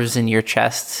of nerves in your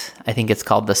chest, I think it's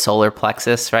called the solar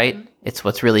plexus, right? Mm-hmm. It's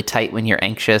what's really tight when you're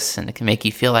anxious, and it can make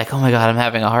you feel like, oh my God, I'm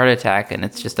having a heart attack, and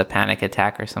it's just a panic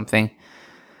attack or something,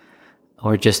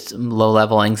 or just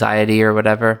low-level anxiety or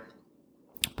whatever.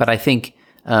 But I think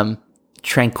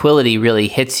tranquility really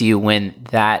hits you when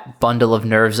that bundle of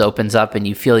nerves opens up and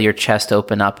you feel your chest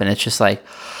open up, and it's just like,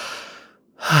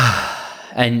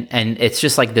 and it's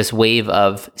just like this wave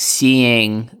of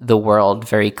seeing the world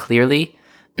very clearly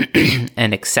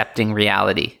and accepting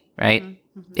reality, right?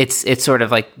 Mm-hmm. It's sort of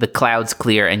like the clouds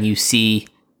clear and you see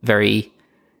very,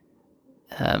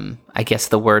 I guess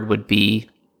the word would be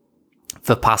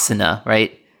vipassana,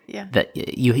 right? Yeah. That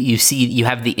you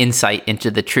have the insight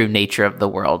into the true nature of the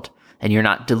world, and you're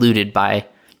not deluded by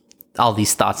all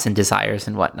these thoughts and desires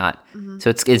and whatnot. So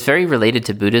it's very related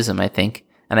to Buddhism, I think.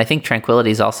 And I think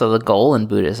tranquility is also the goal in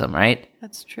Buddhism, right?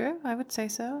 That's true. I would say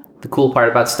so. The cool part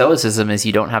about Stoicism is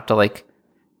you don't have to like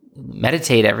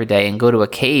meditate every day and go to a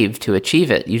cave to achieve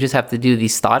it. You just have to do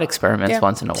these thought experiments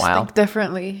once in a while. Think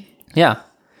differently. Yeah,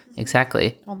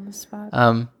 exactly. On the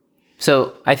spot.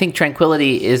 So I think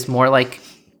tranquility is more like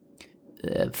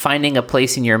finding a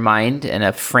place in your mind and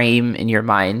a frame in your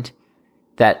mind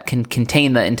that can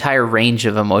contain the entire range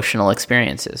of emotional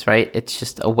experiences, right? It's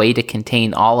just a way to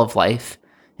contain all of life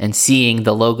and seeing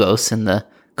the logos and the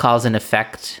cause and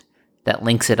effect that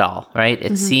links it all, right?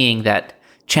 It's seeing that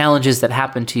challenges that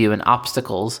happen to you and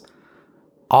obstacles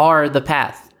are the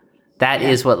path. That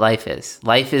is what life is.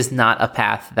 Life is not a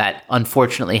path that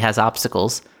unfortunately has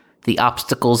obstacles. The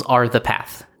obstacles are the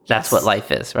path. That's what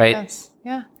life is, right? Yes.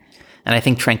 Yeah. And I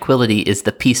think tranquility is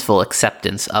the peaceful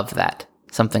acceptance of that,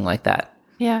 something like that.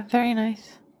 Yeah, very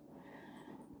nice.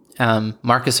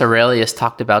 Marcus Aurelius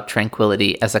talked about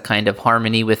tranquility as a kind of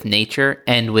harmony with nature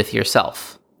and with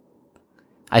yourself.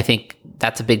 I think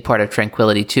that's a big part of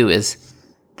tranquility too, is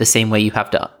the same way you have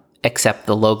to accept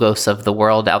the logos of the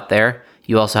world out there,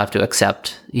 you also have to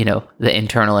accept, the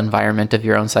internal environment of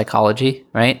your own psychology,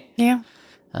 right? Yeah.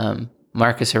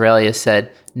 Marcus Aurelius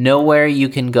said, "Nowhere you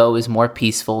can go is more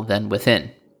peaceful than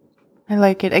within." I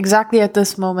like it. Exactly at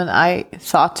this moment, I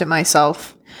thought to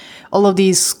myself, all of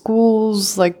these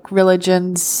schools, like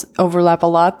religions, overlap a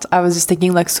lot. I was just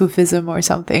thinking like Sufism or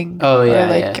something. Oh, yeah.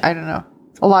 Or I don't know.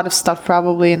 A lot of stuff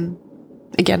probably in,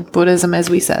 again, Buddhism, as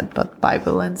we said, but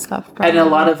Bible and stuff. Probably.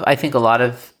 And I think a lot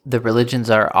of the religions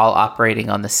are all operating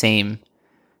on the same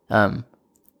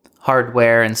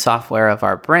hardware and software of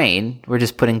our brain. We're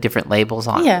just putting different labels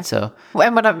on it. So,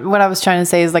 and what I was trying to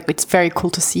say is like it's very cool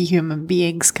to see human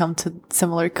beings come to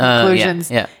similar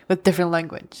conclusions with different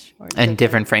language and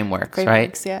different frameworks,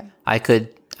 right? Yeah. I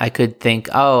could think,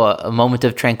 a moment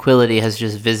of tranquility has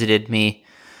just visited me.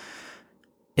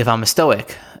 If I'm a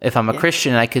Stoic, if I'm a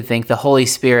Christian, I could think the Holy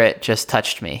Spirit just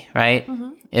touched me, right?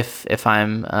 If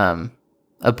I'm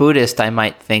a Buddhist, I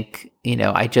might think,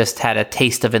 I just had a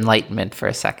taste of enlightenment for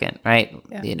a second, right?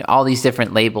 Yeah. All these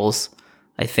different labels,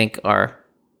 I think, are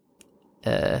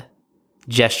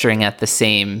gesturing at the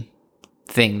same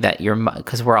thing that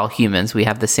because we're all humans, we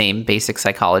have the same basic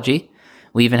psychology.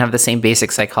 We even have the same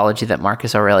basic psychology that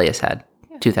Marcus Aurelius had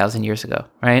 2,000 years ago,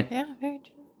 right? Yeah, very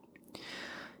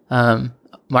true.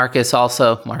 Marcus,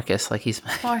 like he's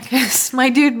Marcus, my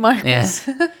dude, Marcus.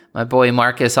 Yeah. My boy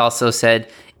Marcus also said,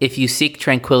 "If you seek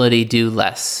tranquility, do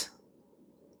less,"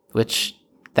 which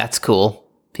that's cool.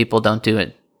 People don't do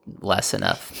it less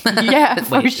enough. Yeah,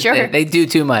 for sure. They do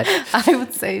too much. I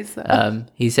would say so.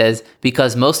 He says,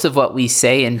 "Because most of what we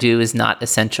say and do is not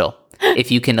essential.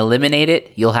 If you can eliminate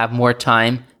it, you'll have more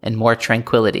time and more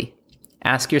tranquility.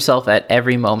 Ask yourself at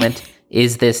every moment,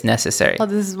 is this necessary?" Oh,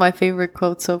 this is my favorite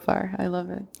quote so far. I love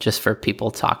it. Just for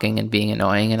people talking and being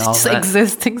annoying and all just that.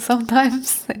 Existing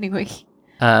sometimes. Anyway.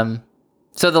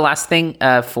 So the last thing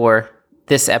for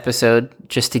this episode,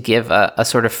 just to give a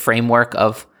sort of framework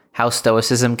of how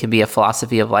Stoicism can be a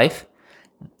philosophy of life,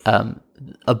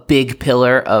 a big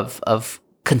pillar of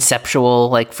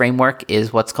conceptual framework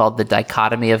is what's called the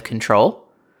dichotomy of control.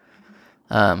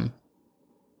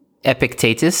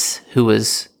 Epictetus, who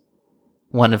was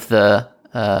one of the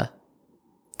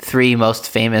three most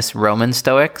famous Roman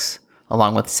Stoics,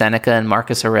 along with Seneca and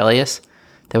Marcus Aurelius.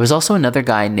 There was also another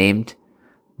guy named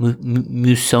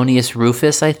Musonius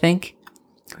Rufus, I think.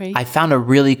 Great. I found a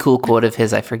really cool quote of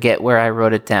his. I forget where I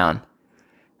wrote it down.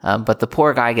 But the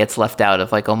poor guy gets left out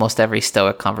of almost every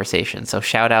Stoic conversation. So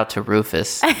shout out to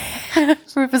Rufus.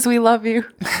 Rufus, we love you.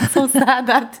 So sad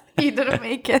that he didn't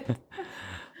make it.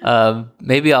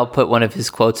 Maybe I'll put one of his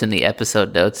quotes in the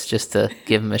episode notes just to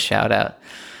give him a shout out.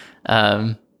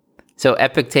 So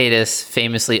Epictetus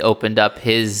famously opened up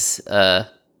his.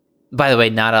 By the way,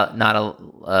 not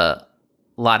a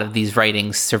lot of these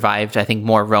writings survived. I think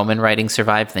more Roman writings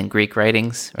survived than Greek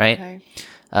writings, right?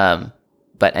 Okay.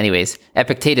 But anyways,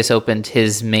 Epictetus opened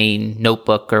his main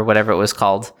notebook or whatever it was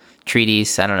called,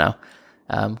 treatise, I don't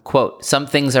know. Quote, "Some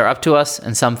things are up to us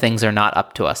and some things are not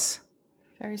up to us."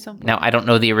 Very simple. Now, I don't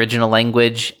know the original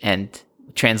language and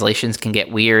translations can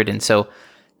get weird. And so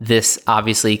this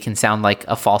obviously can sound like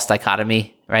a false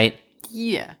dichotomy, right?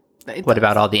 Yeah. What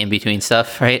about all the in-between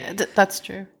stuff, right? That's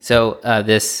true. So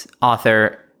this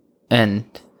author, and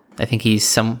I think he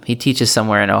teaches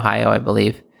somewhere in Ohio, I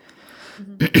believe,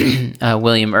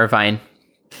 William Irvine,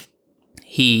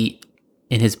 he,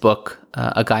 in his book,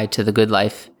 A Guide to the Good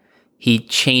Life, he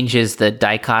changes the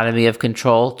dichotomy of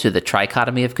control to the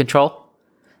trichotomy of control.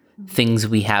 Things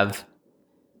we have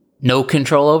no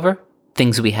control over,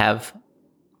 things we have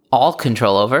all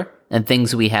control over, and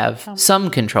things we have some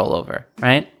control over,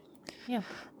 right? Yeah.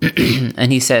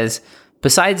 And he says,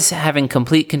 besides having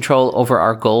complete control over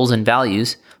our goals and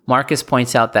values, Marcus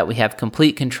points out that we have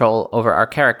complete control over our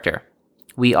character.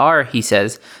 We are, he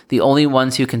says, the only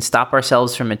ones who can stop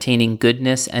ourselves from attaining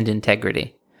goodness and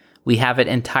integrity. We have it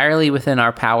entirely within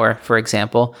our power, for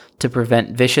example, to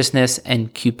prevent viciousness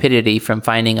and cupidity from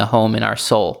finding a home in our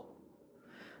soul.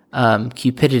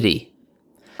 Cupidity.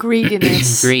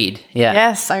 Greediness. Greed, yeah.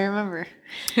 Yes, I remember.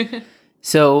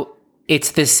 So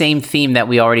it's the same theme that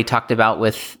we already talked about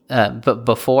with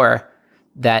before,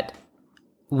 that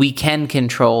we can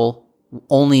control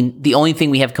the only thing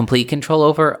we have complete control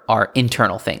over are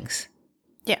internal things.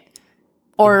 Yeah.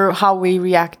 Or how we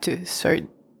react to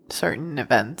certain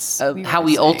events. How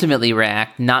we ultimately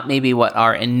react, not maybe what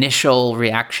our initial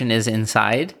reaction is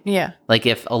inside. Yeah. Like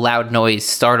if a loud noise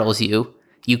startles you,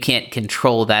 you can't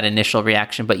control that initial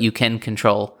reaction, but you can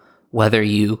control whether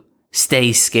you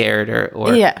stay scared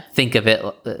or think of it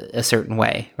a certain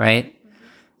way, right?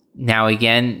 Now,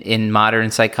 again, in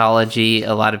modern psychology,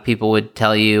 a lot of people would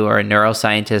tell you, or a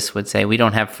neuroscientist would say, we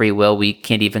don't have free will. We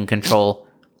can't even control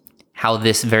how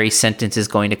this very sentence is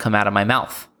going to come out of my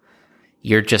mouth.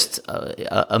 You're just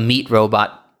a meat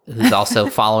robot who's also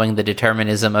following the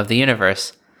determinism of the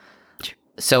universe.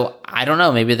 So I don't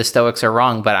know, maybe the Stoics are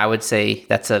wrong, but I would say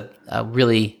that's a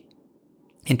really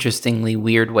interestingly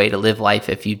weird way to live life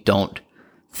if you don't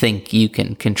think you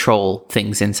can control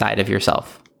things inside of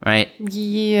yourself, right?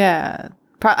 Yeah.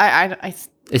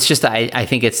 It's just, I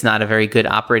think it's not a very good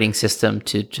operating system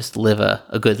to just live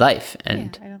a good life.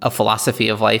 And a philosophy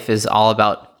of life is all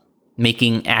about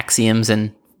making axioms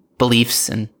and beliefs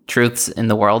and truths in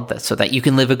the world so that you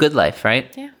can live a good life,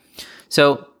 right? Yeah.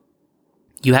 So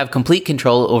you have complete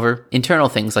control over internal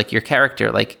things like your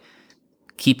character, like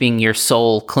keeping your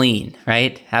soul clean,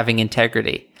 right? Having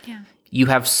integrity. Yeah. You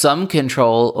have some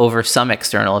control over some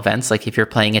external events. Like if you're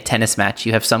playing a tennis match,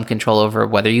 you have some control over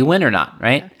whether you win or not,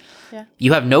 right? Yeah.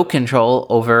 You have no control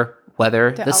over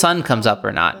whether the sun comes up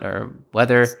or not, or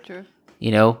whether,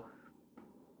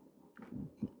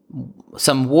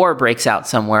 some war breaks out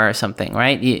somewhere or something,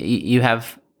 right? You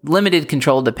have limited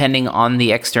control depending on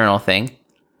the external thing.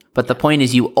 But the point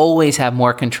is you always have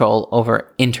more control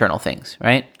over internal things,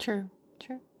 right? True.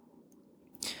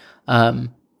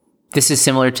 This is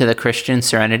similar to the Christian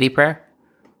serenity prayer.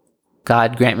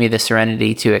 God, grant me the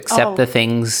serenity to accept the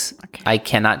things I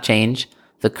cannot change,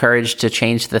 the courage to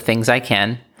change the things I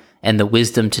can, and the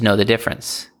wisdom to know the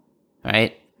difference,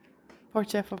 right?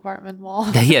 Porch F apartment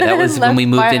wall. Yeah, that was when we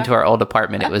moved into our old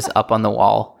apartment. It was up on the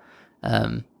wall.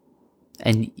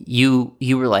 And you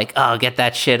were like, oh, get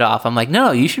that shit off. I'm like,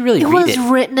 no, you should really read it. It was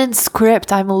written in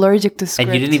script. I'm allergic to script.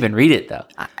 And you didn't even read it, though.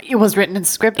 It was written in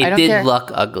script. I It don't did care.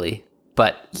 look ugly,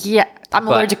 but... Yeah, I'm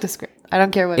allergic to script. I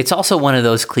don't care what. It's also one of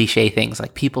those cliche things.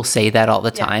 Like, people say that all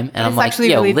the time. And I'm like,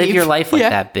 yo, really live deep. your life like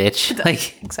that, bitch.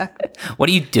 Like, exactly. What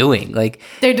are you doing? Like,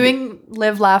 they're doing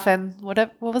live, laugh, and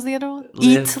what was the other one?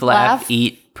 live, laugh,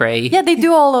 eat, pray. Yeah, they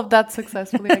do all of that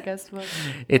successfully, I guess. But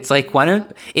It's like, why don't...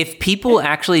 If people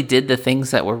actually did the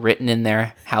things that were written in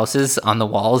their houses on the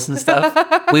walls and stuff,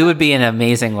 we would be in an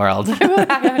amazing world. I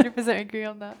 100% agree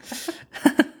on that.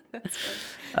 That's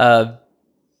funny.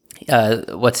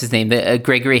 What's his name?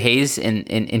 Gregory Hayes, in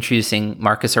introducing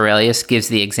Marcus Aurelius, gives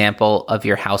the example of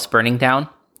your house burning down.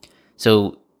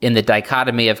 So in the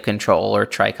dichotomy of control, or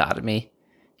trichotomy,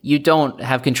 you don't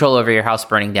have control over your house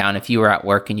burning down if you were at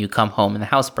work and you come home and the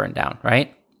house burned down,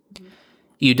 right? Mm-hmm.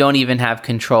 You don't even have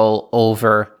control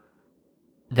over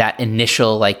that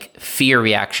initial like fear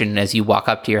reaction as you walk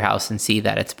up to your house and see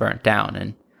that it's burnt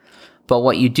down. But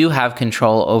what you do have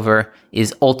control over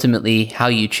is ultimately how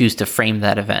you choose to frame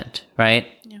that event, right?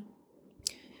 Yeah.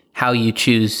 How you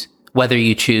choose, whether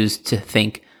you choose to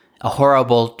think a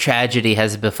horrible tragedy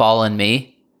has befallen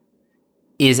me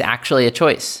is actually a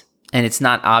choice. And it's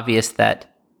not obvious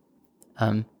that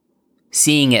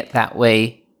seeing it that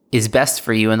way is best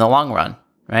for you in the long run,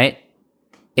 right?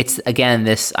 It's, again,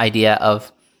 this idea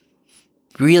of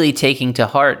really taking to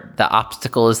heart the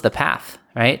obstacle is the path,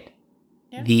 right?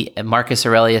 Yeah. Marcus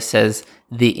Aurelius says,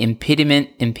 the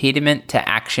impediment to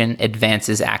action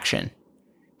advances action.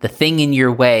 The thing in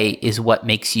your way is what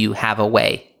makes you have a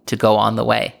way to go on the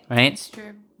way, right?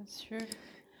 That's true.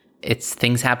 It's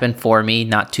things happen for me,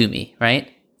 not to me, right?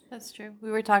 That's true.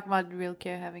 We were talking about Rilke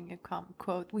having a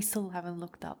quote. We still haven't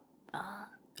looked up.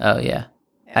 Oh, yeah.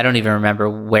 I don't even remember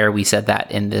where we said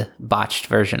that in the botched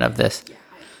version of this. Yeah,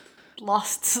 I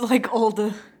lost like all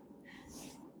the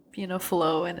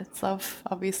flow and stuff.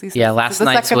 Obviously, Yeah, since last it's the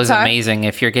night's second was time. amazing.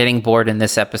 If you're getting bored in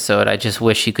this episode, I just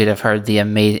wish you could have heard the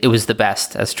amazing. It was the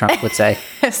best, as Trump would say.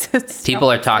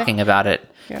 People are talking about it.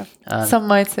 Yeah, some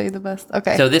might say the best.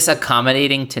 Okay. So this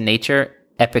accommodating to nature,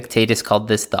 Epictetus called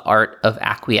this the art of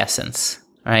acquiescence,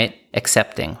 right?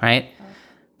 Accepting, right?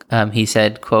 He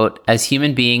said, quote, "As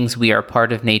human beings, we are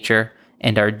part of nature,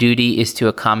 and our duty is to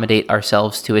accommodate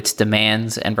ourselves to its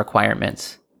demands and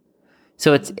requirements."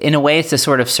 So it's, in a way, it's a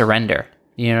sort of surrender.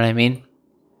 You know what I mean?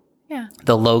 Yeah.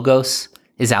 The logos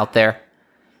is out there,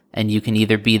 and you can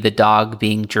either be the dog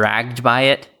being dragged by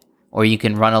it, or you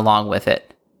can run along with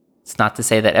it. It's not to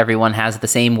say that everyone has the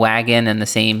same wagon and the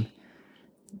same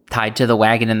tied to the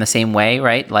wagon in the same way,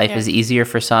 right? Life is easier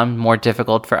for some, more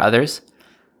difficult for others.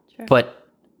 Sure. But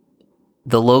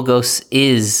the logos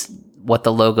is what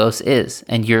the logos is,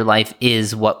 and your life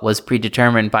is what was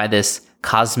predetermined by this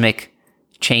cosmic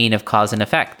chain of cause and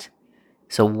effect.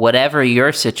 So whatever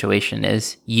your situation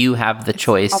is, you have the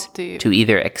choice up to you. to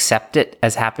either accept it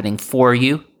as happening for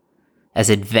you, as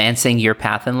advancing your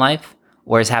path in life,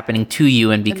 or as happening to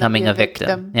you and becoming be a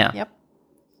victim. Yeah. Yep.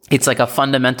 It's like a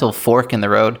fundamental fork in the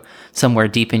road somewhere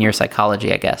deep in your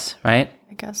psychology, I guess, right?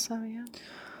 I guess so. Yeah.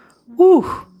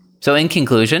 Woo. So in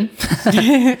conclusion,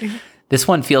 this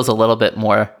one feels a little bit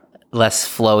less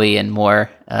flowy and more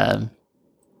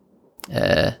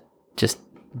just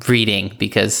reading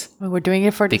because We're doing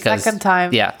it for the second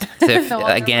time. Yeah. So if, No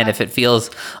other again, if it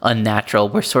feels unnatural,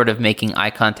 we're sort of making eye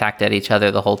contact at each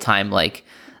other the whole time. Like,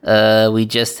 we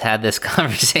just had this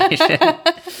conversation.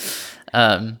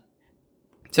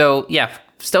 So yeah,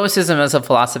 Stoicism as a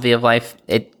philosophy of life,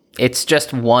 it's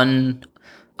just one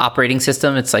operating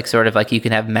system. It's like sort of like you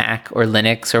can have Mac or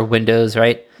Linux or Windows,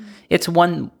 right? It's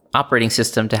one operating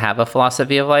system to have a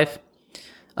philosophy of life.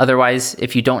 Otherwise,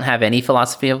 if you don't have any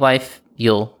philosophy of life,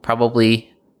 you'll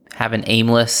probably have an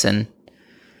aimless and,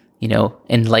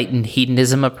 enlightened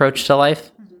hedonism approach to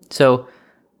life. So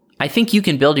I think you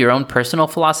can build your own personal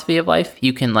philosophy of life.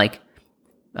 You can what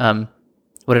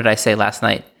did I say last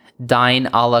night? Dine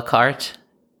a la carte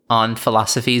on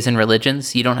philosophies and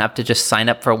religions. You don't have to just sign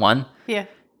up for one. Yeah.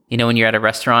 When you're at a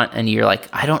restaurant and you're like,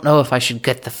 I don't know if I should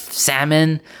get the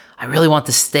salmon. I really want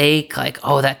the steak. Like,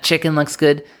 oh, that chicken looks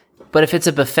good. But if it's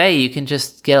a buffet, you can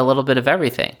just get a little bit of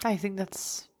everything. I think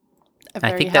that's a I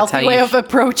very think that's healthy how way you of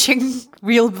approaching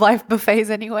real life buffets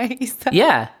anyways.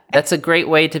 Yeah, that's a great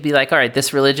way to be like, all right,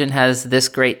 this religion has this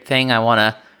great thing. I want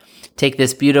to take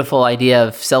this beautiful idea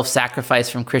of self-sacrifice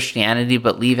from Christianity,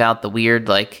 but leave out the weird,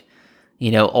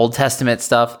 Old Testament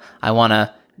stuff. I want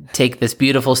to take this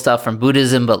beautiful stuff from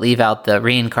Buddhism, but leave out the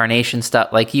reincarnation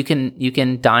stuff. Like you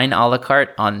can dine a la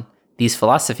carte on these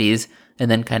philosophies and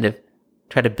then kind of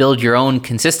try to build your own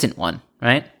consistent one,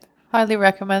 right? Highly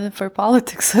recommended for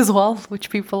politics as well, which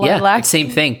people are Yeah, lacking. same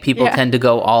thing. People tend to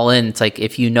go all in. It's like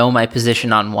if you know my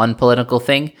position on one political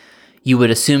thing, you would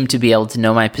assume to be able to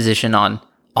know my position on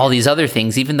all these other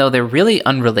things, even though they're really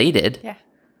unrelated. Yeah.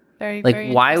 Very, Like,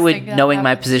 very why would interesting that knowing my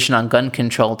happens. position on gun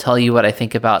control tell you what I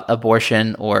think about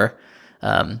abortion or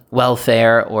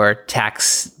welfare or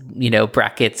tax,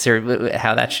 brackets or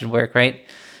how that should work, right?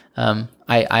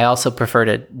 I also prefer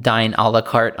to dine a la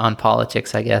carte on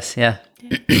politics, I guess. Yeah.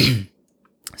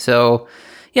 So,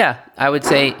 yeah, I would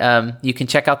say you can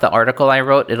check out the article I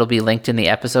wrote. It'll be linked in the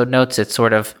episode notes. It's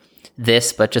sort of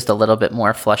this, but just a little bit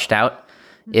more fleshed out.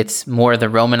 It's more the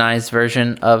Romanized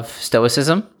version of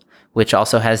Stoicism, which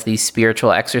also has these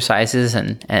spiritual exercises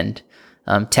and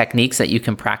techniques that you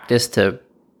can practice to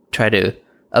try to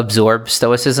absorb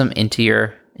Stoicism into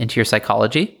your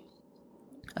psychology.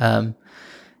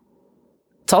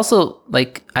 It's also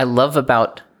like I love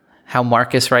about how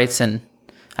Marcus writes, and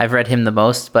I've read him the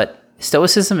most, but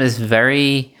Stoicism is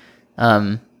very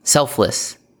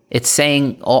selfless. It's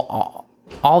saying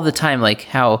all the time like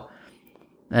how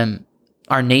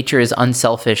our nature is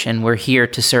unselfish and we're here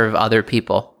to serve other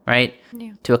people, right?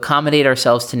 Yeah. To accommodate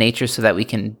ourselves to nature so that we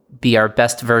can be our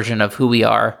best version of who we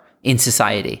are in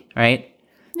society, right?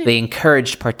 Yeah. They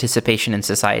encouraged participation in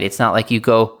society. It's not like you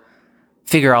go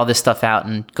figure all this stuff out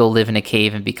and go live in a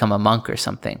cave and become a monk or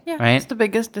something, right? It's the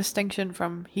biggest distinction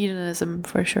from hedonism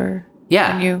for sure.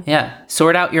 Yeah, yeah.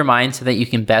 Sort out your mind so that you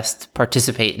can best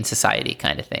participate in society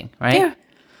kind of thing, right? Yeah.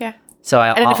 So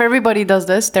and if everybody does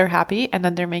this, they're happy, and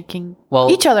then they're making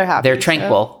each other happy. They're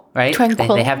tranquil, right?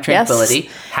 Tranquil. They have tranquility.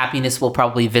 Yes. Happiness will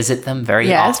probably visit them very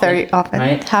often. Yes, very often.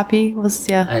 Right? Happy was,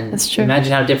 And that's true.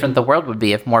 Imagine how different the world would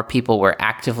be if more people were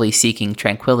actively seeking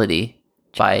tranquility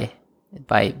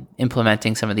by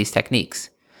implementing some of these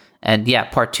techniques. And yeah,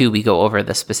 part 2, we go over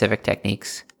the specific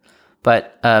techniques.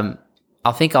 But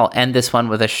I think I'll end this one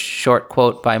with a short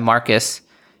quote by Marcus.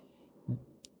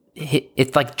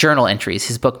 it's like journal entries.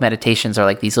 His book Meditations are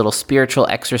like these little spiritual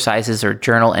exercises or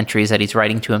journal entries that he's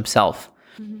writing to himself.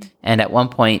 Mm-hmm. And at one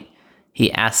point,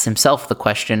 he asks himself the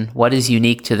question, what is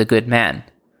unique to the good man?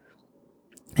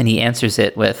 And he answers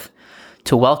it with,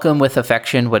 to welcome with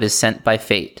affection what is sent by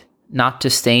fate, not to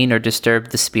stain or disturb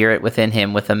the spirit within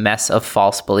him with a mess of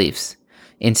false beliefs.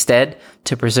 Instead,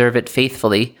 to preserve it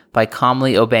faithfully by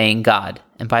calmly obeying God.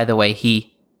 And by the way,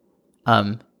 he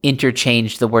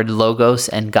interchanged the word logos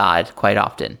and God quite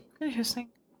often. Interesting.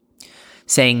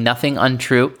 Saying nothing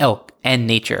untrue. Oh, and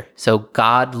nature. So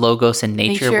God, logos, and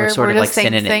nature were sort of like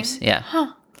synonyms. Thing? Yeah.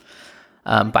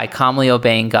 Huh. By calmly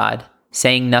obeying God,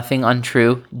 saying nothing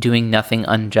untrue, doing nothing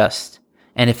unjust.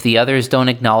 And if the others don't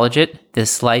acknowledge it,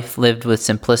 this life lived with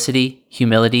simplicity,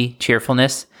 humility,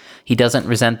 cheerfulness, he doesn't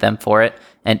resent them for it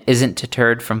and isn't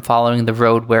deterred from following the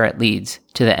road where it leads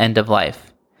to the end of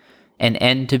life. An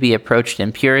end to be approached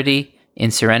in purity,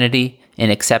 in serenity, in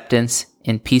acceptance,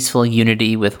 in peaceful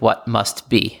unity with what must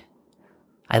be.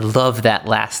 I love that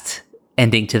last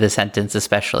ending to the sentence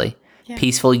especially. Yeah.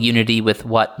 Peaceful unity with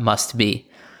what must be.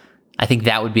 I think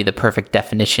that would be the perfect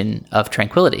definition of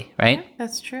tranquility, right? Yeah,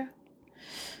 that's true.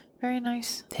 Very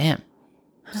nice. Damn.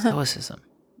 Stoicism.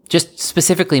 Just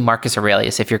specifically Marcus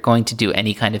Aurelius. If you're going to do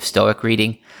any kind of Stoic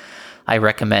reading, I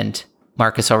recommend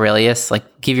Marcus Aurelius.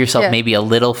 Like, give yourself maybe a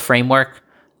little framework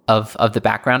of the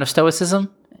background of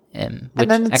Stoicism. Which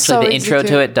actually so the intro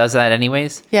to it does that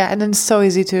anyways. Yeah, and then it's so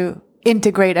easy to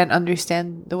integrate and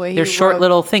understand the way there's short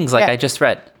little things like I just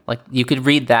read. Like, you could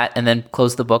read that and then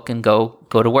close the book and go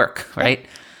to work, right? Yeah.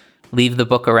 Leave the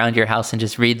book around your house and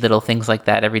just read little things like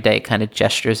that every day. It kind of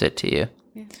gestures it to you.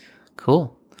 Yeah.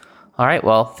 Cool. All right.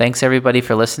 Well, thanks everybody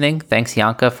for listening. Thanks,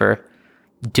 Yanka, for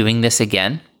doing this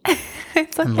again.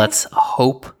 It's okay. And let's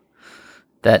hope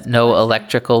that no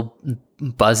electrical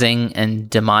buzzing and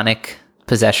demonic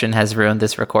possession has ruined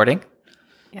this recording.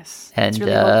 Yes. And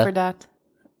really hope for that.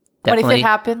 But if it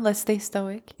happened, let's stay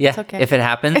stoic. Yeah. It's okay. If it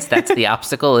happens, that's the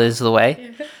obstacle is the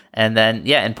way. Yeah. And then,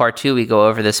 in part 2, we go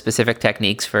over the specific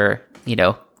techniques for,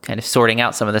 kind of sorting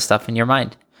out some of the stuff in your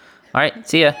mind. All right.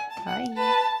 See ya. Bye.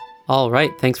 All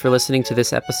right. Thanks for listening to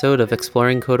this episode of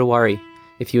Exploring Kodawari.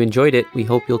 If you enjoyed it, we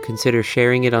hope you'll consider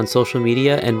sharing it on social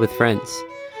media and with friends.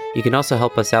 You can also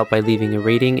help us out by leaving a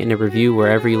rating and a review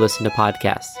wherever you listen to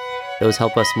podcasts. Those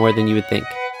help us more than you would think.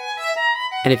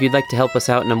 And if you'd like to help us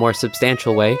out in a more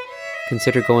substantial way,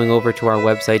 consider going over to our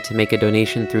website to make a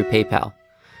donation through PayPal.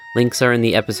 Links are in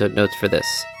the episode notes for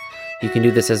this. You can do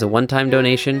this as a one-time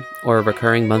donation or a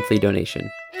recurring monthly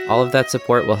donation. All of that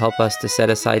support will help us to set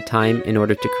aside time in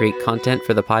order to create content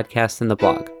for the podcast and the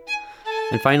blog.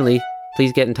 And finally,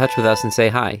 please get in touch with us and say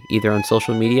hi, either on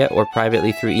social media or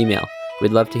privately through email.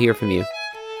 We'd love to hear from you.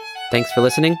 Thanks for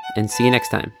listening, and see you next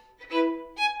time.